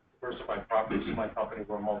 Diversified Properties is my company.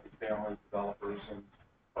 We're multifamily developers, and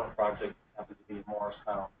our project happens to be in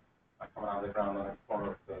Morristown, coming out of the ground on the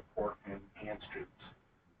corner of the Court and Ann Streets.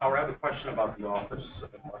 I have a question about the office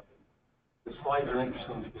market. The slides are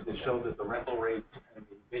interesting because they show that the rental rates and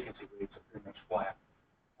the vacancy rates are pretty much flat.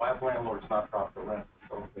 Why have landlords not dropped the rent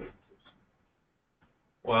for those vacancies?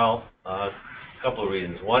 Well, a couple of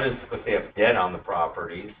reasons. One is because they have debt on the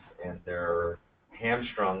properties and they're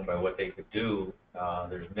hamstrung by what they could do.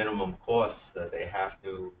 There's minimum costs that they have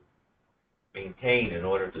to maintain in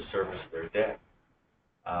order to service their debt.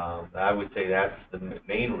 I would say that's the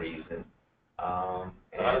main reason. How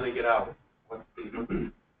do they get out? What's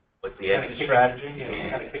the exit strategy?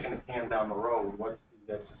 Kind of kicking the can down the road. What's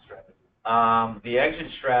the exit strategy? The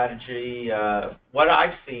exit strategy, what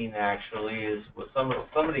I've seen actually is with some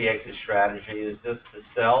of the exit strategy is just to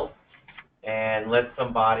sell and let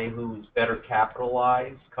somebody who's better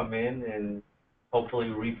capitalized come in and hopefully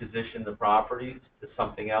reposition the properties to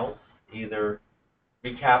something else, either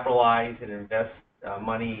recapitalize and invest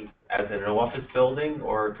money as an office building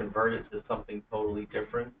or convert it to something totally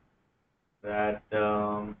different that,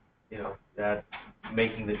 that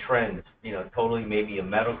making the trend, totally maybe a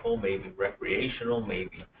medical, maybe recreational,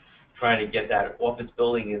 maybe trying to get that office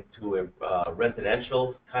building into a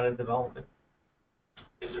residential kind of development.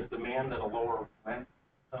 Is there demand at a lower rent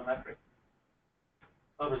metric?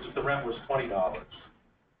 In other words, if the rent was $20,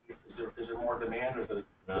 is there more demand, or the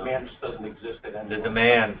demand just doesn't exist at any? The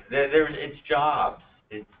demand, it's jobs.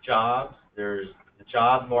 It's jobs. The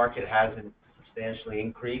job market hasn't substantially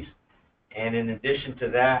increased. And in addition to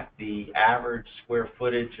that, the average square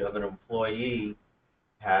footage of an employee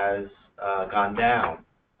has gone down.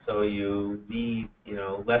 So you need,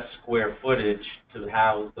 less square footage to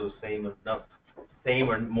house those same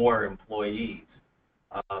or more employees.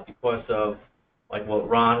 Because of, like what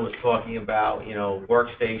Ron was talking about,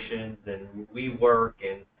 workstations and WeWork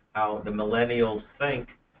and how the millennials think,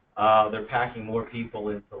 they're packing more people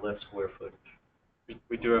into less square footage.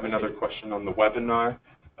 We do have another question on the webinar.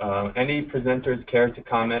 Any presenters care to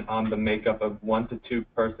comment on the makeup of 1 to 2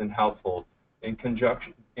 person households? In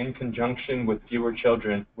conjunction with fewer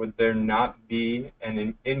children, would there not be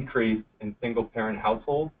an increase in single parent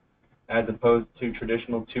households as opposed to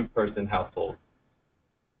traditional 2-person households?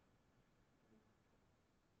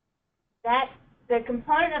 The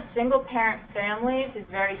component of single parent families is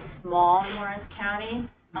very small in Morris County.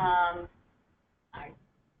 I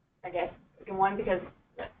guess, one, because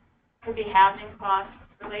it could be housing costs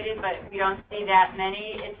related, but we don't see that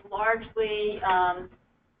many. It's largely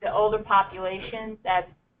the older population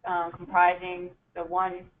that's comprising the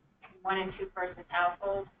 1 and 2 person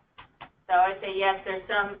households. So I'd say yes,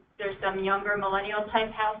 there's some younger millennial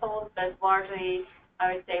type households, but it's largely,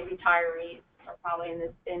 I would say, retirees are probably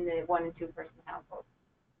in the 1 and 2 person households.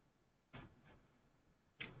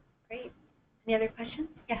 Great. Any other questions?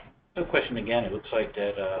 Yes. No question again. It looks like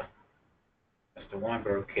that Mr.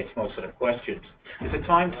 Weinberg gets most of the questions. Is it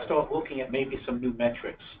time to start looking at maybe some new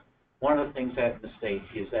metrics? One of the things that in the state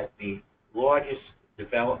is that the largest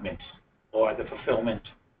developments are the fulfillment,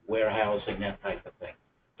 warehousing, that type of thing.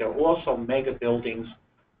 There are also mega buildings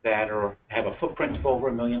that have a footprint of over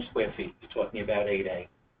 1 million square feet. You're talking about 8A.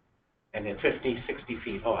 And they're 50, 60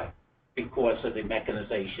 feet high because of the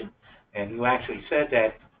mechanization. And you actually said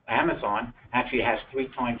that Amazon actually has 3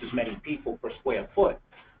 times as many people per square foot,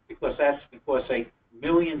 because that's because a 1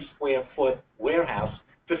 million square foot warehouse,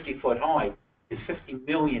 50 foot high, is 50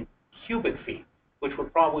 million cubic feet, which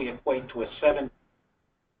would probably equate to a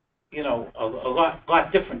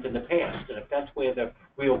lot different than the past. And if that's where the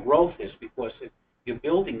real growth is, because if you're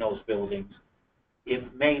building those buildings,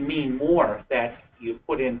 it may mean more that you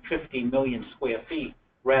put in 50 million square feet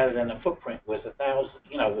rather than a footprint was 1,000,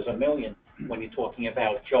 was 1 million when you're talking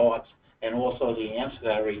about jobs and also the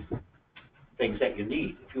ancillary things that you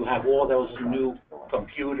need. If you have all those new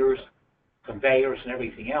computers, conveyors, and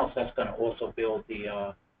everything else, that's going to also build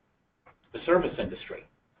the service industry,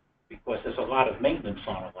 because there's a lot of maintenance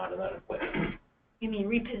on a lot of that equipment. You mean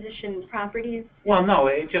reposition properties? Well, no,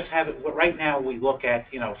 it just have it, right now we look at,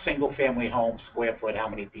 single-family home, square foot, how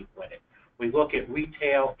many people in it. We look at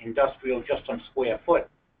retail, industrial, just on square foot.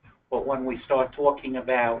 But when we start talking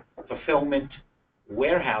about fulfillment,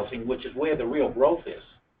 warehousing, which is where the real growth is,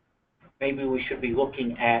 maybe we should be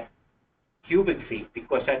looking at cubic feet,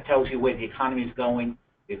 because that tells you where the economy is going.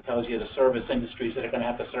 It tells you the service industries that are going to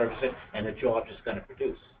have to service it, and the jobs it's going to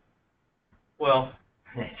produce. Well,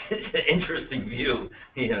 it's an interesting view,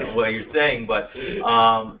 what you're saying, but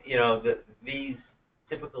these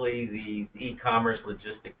typically these e-commerce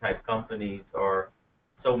logistic type companies are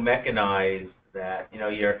so mechanized that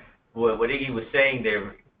what Iggy was saying,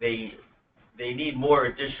 they need more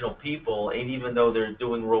additional people, and even though they're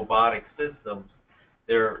doing robotic systems,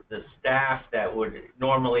 the staff that would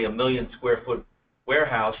normally 1 million square foot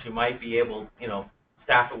warehouse, you might be able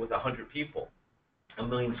staff it with 100 people, 1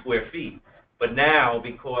 million square feet. But now,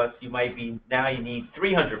 because you need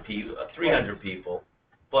 300 people,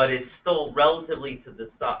 but it's still relative to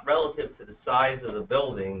the size of the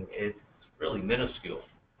building, it's really minuscule,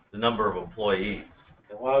 the number of employees.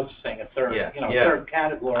 Well, I was just saying a third, third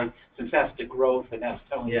category, since that's the growth and that's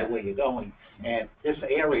telling you where you're going. And this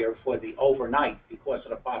area for the overnight, because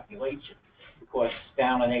of the population, because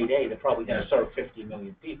down in 8A, they're probably going to serve 50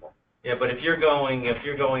 million people. Yeah, but if you're going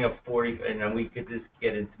up 40, and then we could just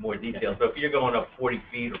get into more details. So if you're going up 40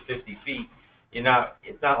 feet or 50 feet, it's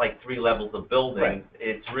not like 3 levels of buildings. Right.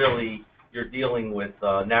 It's really, you're dealing with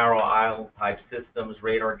narrow aisle type systems,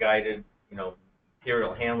 radar guided,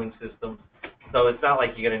 material handling systems. So it's not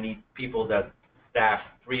like you're going to need people that staff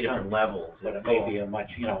 3 different levels. But it may be a much,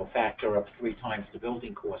 a factor of 3 times the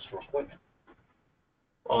building cost for equipment.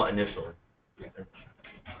 Well, initially.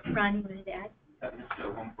 Ron, you wanted to add? This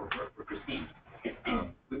is one for Christine.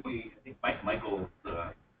 Quickly, I think Michael's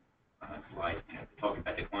slide talked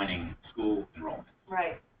about declining school enrollment.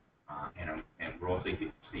 Right. And we're also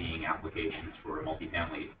seeing applications for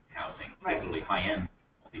multifamily housing, Right. particularly high-end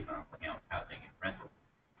multifamily housing and rental.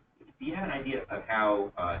 Do you have an idea of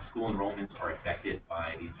how school enrollments are affected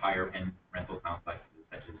by these higher-end rental complexes,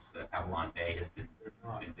 such as Avalon Bay has been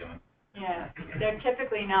doing? Yeah, they're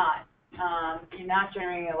typically not. You're not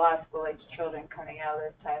generating a lot of school-age children coming out of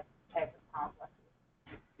this type of complexes.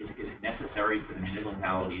 Is it necessary for the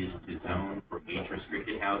municipalities to zone for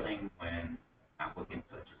age-restricted housing when applicants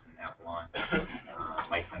such as in Avalon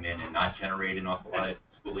might come in and not generate an awful lot of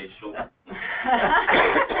school-age children?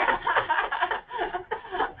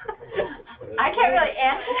 I can't really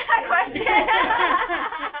answer that question.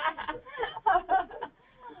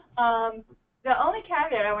 The only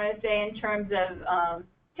caveat I want to say in terms of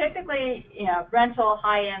typically, rental,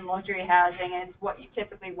 high-end luxury housing is what you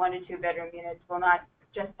typically 1 to 2 bedroom units will not,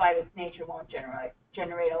 just by its nature, won't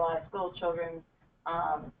generate a lot of school children,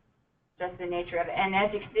 just the nature of it. And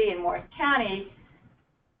as you can see in Morris County,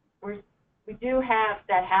 we do have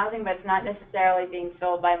that housing, but it's not necessarily being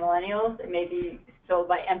filled by millennials. It may be filled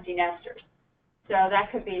by empty nesters. So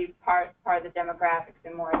that could be part of the demographics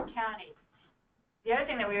in Morris County. The other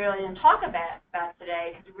thing that we really didn't talk about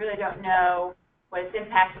today, because we really don't know what its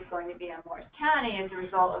impact is going to be on Morris County, is a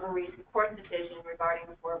result of a recent court decision regarding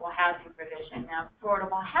affordable housing provision. Now,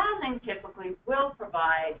 affordable housing typically will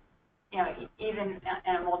provide, even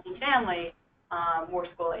in a multifamily, more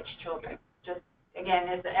school-age children. Just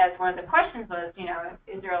again, as one of the questions was,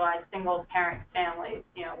 is there a lot of single-parent families,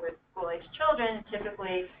 with school-age children?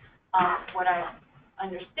 Typically, what I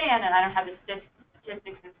understand, and I don't have the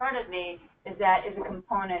statistics in front of me, is that is a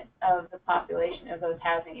component of the population of those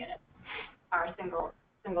housing units are single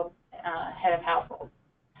head of household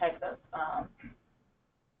type of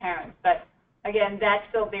parents. But again, that's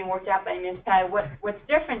still being worked out by the municipality. What's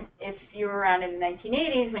different if you were around in the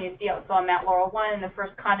 1980s when you saw Mount Laurel 1 and the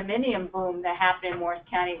first condominium boom that happened in Morris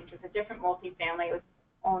County, which was a different multifamily. It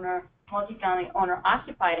was multifamily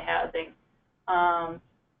owner-occupied housing.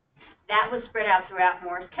 That was spread out throughout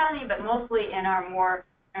Morris County, but mostly in our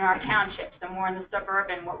townships, so more in the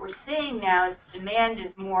suburban. What we're seeing now is demand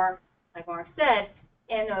is more, like Marc said,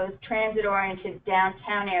 in those transit-oriented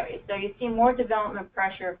downtown areas. So you see more development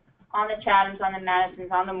pressure on the Chathams, on the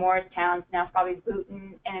Madisons, on the Morristowns, now probably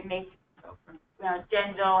Boonton, and it may,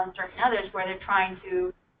 Denville and certain others, where they're trying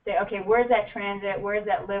to say, okay, where's that transit, where's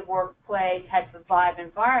that live, work, play type of vibe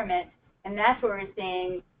environment? And that's where we're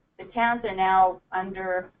seeing the towns are now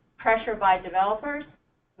under pressure by developers.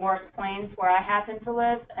 Morris Plains, where I happen to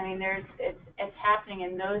live, I mean, it's happening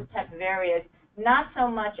in those type of areas. Not so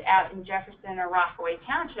much out in Jefferson or Rockaway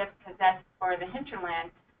Township, because that's part of the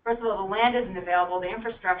hinterland. First of all, the land isn't available, the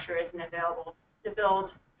infrastructure isn't available to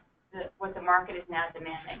build what the market is now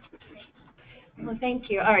demanding. Well, thank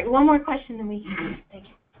you. All right, one more question, then we thank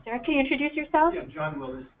you. Sir, can you introduce yourself? Yeah, John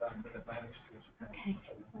Willis, with Atlantic Street. Okay,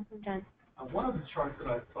 welcome, John. One of the charts that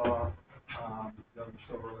I saw the other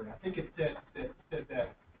show earlier, I think it said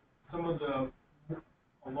that some of a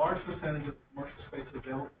large percentage of commercial space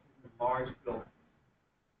available in large buildings.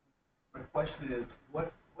 My question is,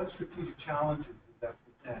 what strategic challenges does that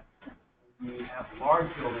present when you have large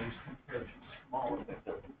buildings compared to smaller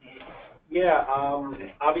buildings? Yeah,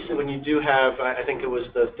 obviously when you do have, I think it was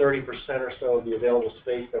the 30% or so of the available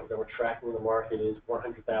space that we're tracking in the market is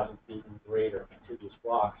 100,000 feet and greater contiguous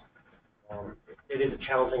blocks. It is a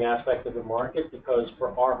challenging aspect of the market because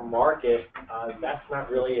for our market, that's not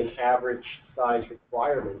really an average size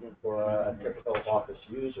requirement for a typical office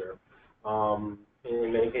user.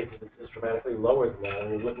 In many cases, it's dramatically lower than that.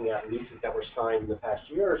 And we're looking at leases that were signed in the past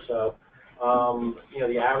year or so.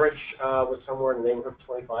 The average was somewhere in the neighborhood of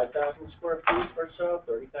 25,000 square feet or so,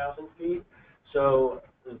 30,000 feet. So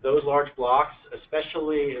those large blocks,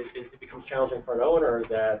 especially, it becomes challenging for an owner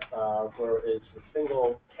that where it's a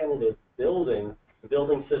single tenanted building, the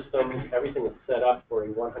building system, everything is set up for a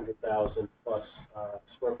 100,000 plus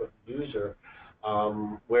square foot user,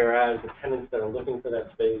 whereas the tenants that are looking for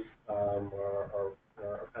that space are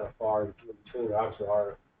kind of far in between. There obviously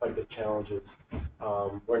are quite big challenges.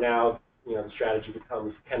 Where now, the strategy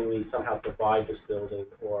becomes, can we somehow divide this building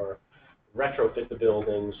or retrofit the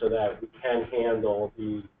building so that we can handle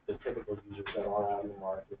the typical users that are out in the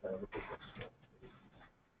market that are looking for space.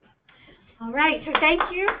 All right, so thank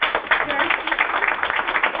you.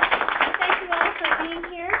 Thank you all for being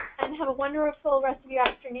here, and have a wonderful rest of your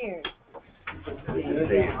afternoon.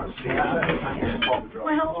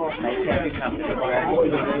 Well,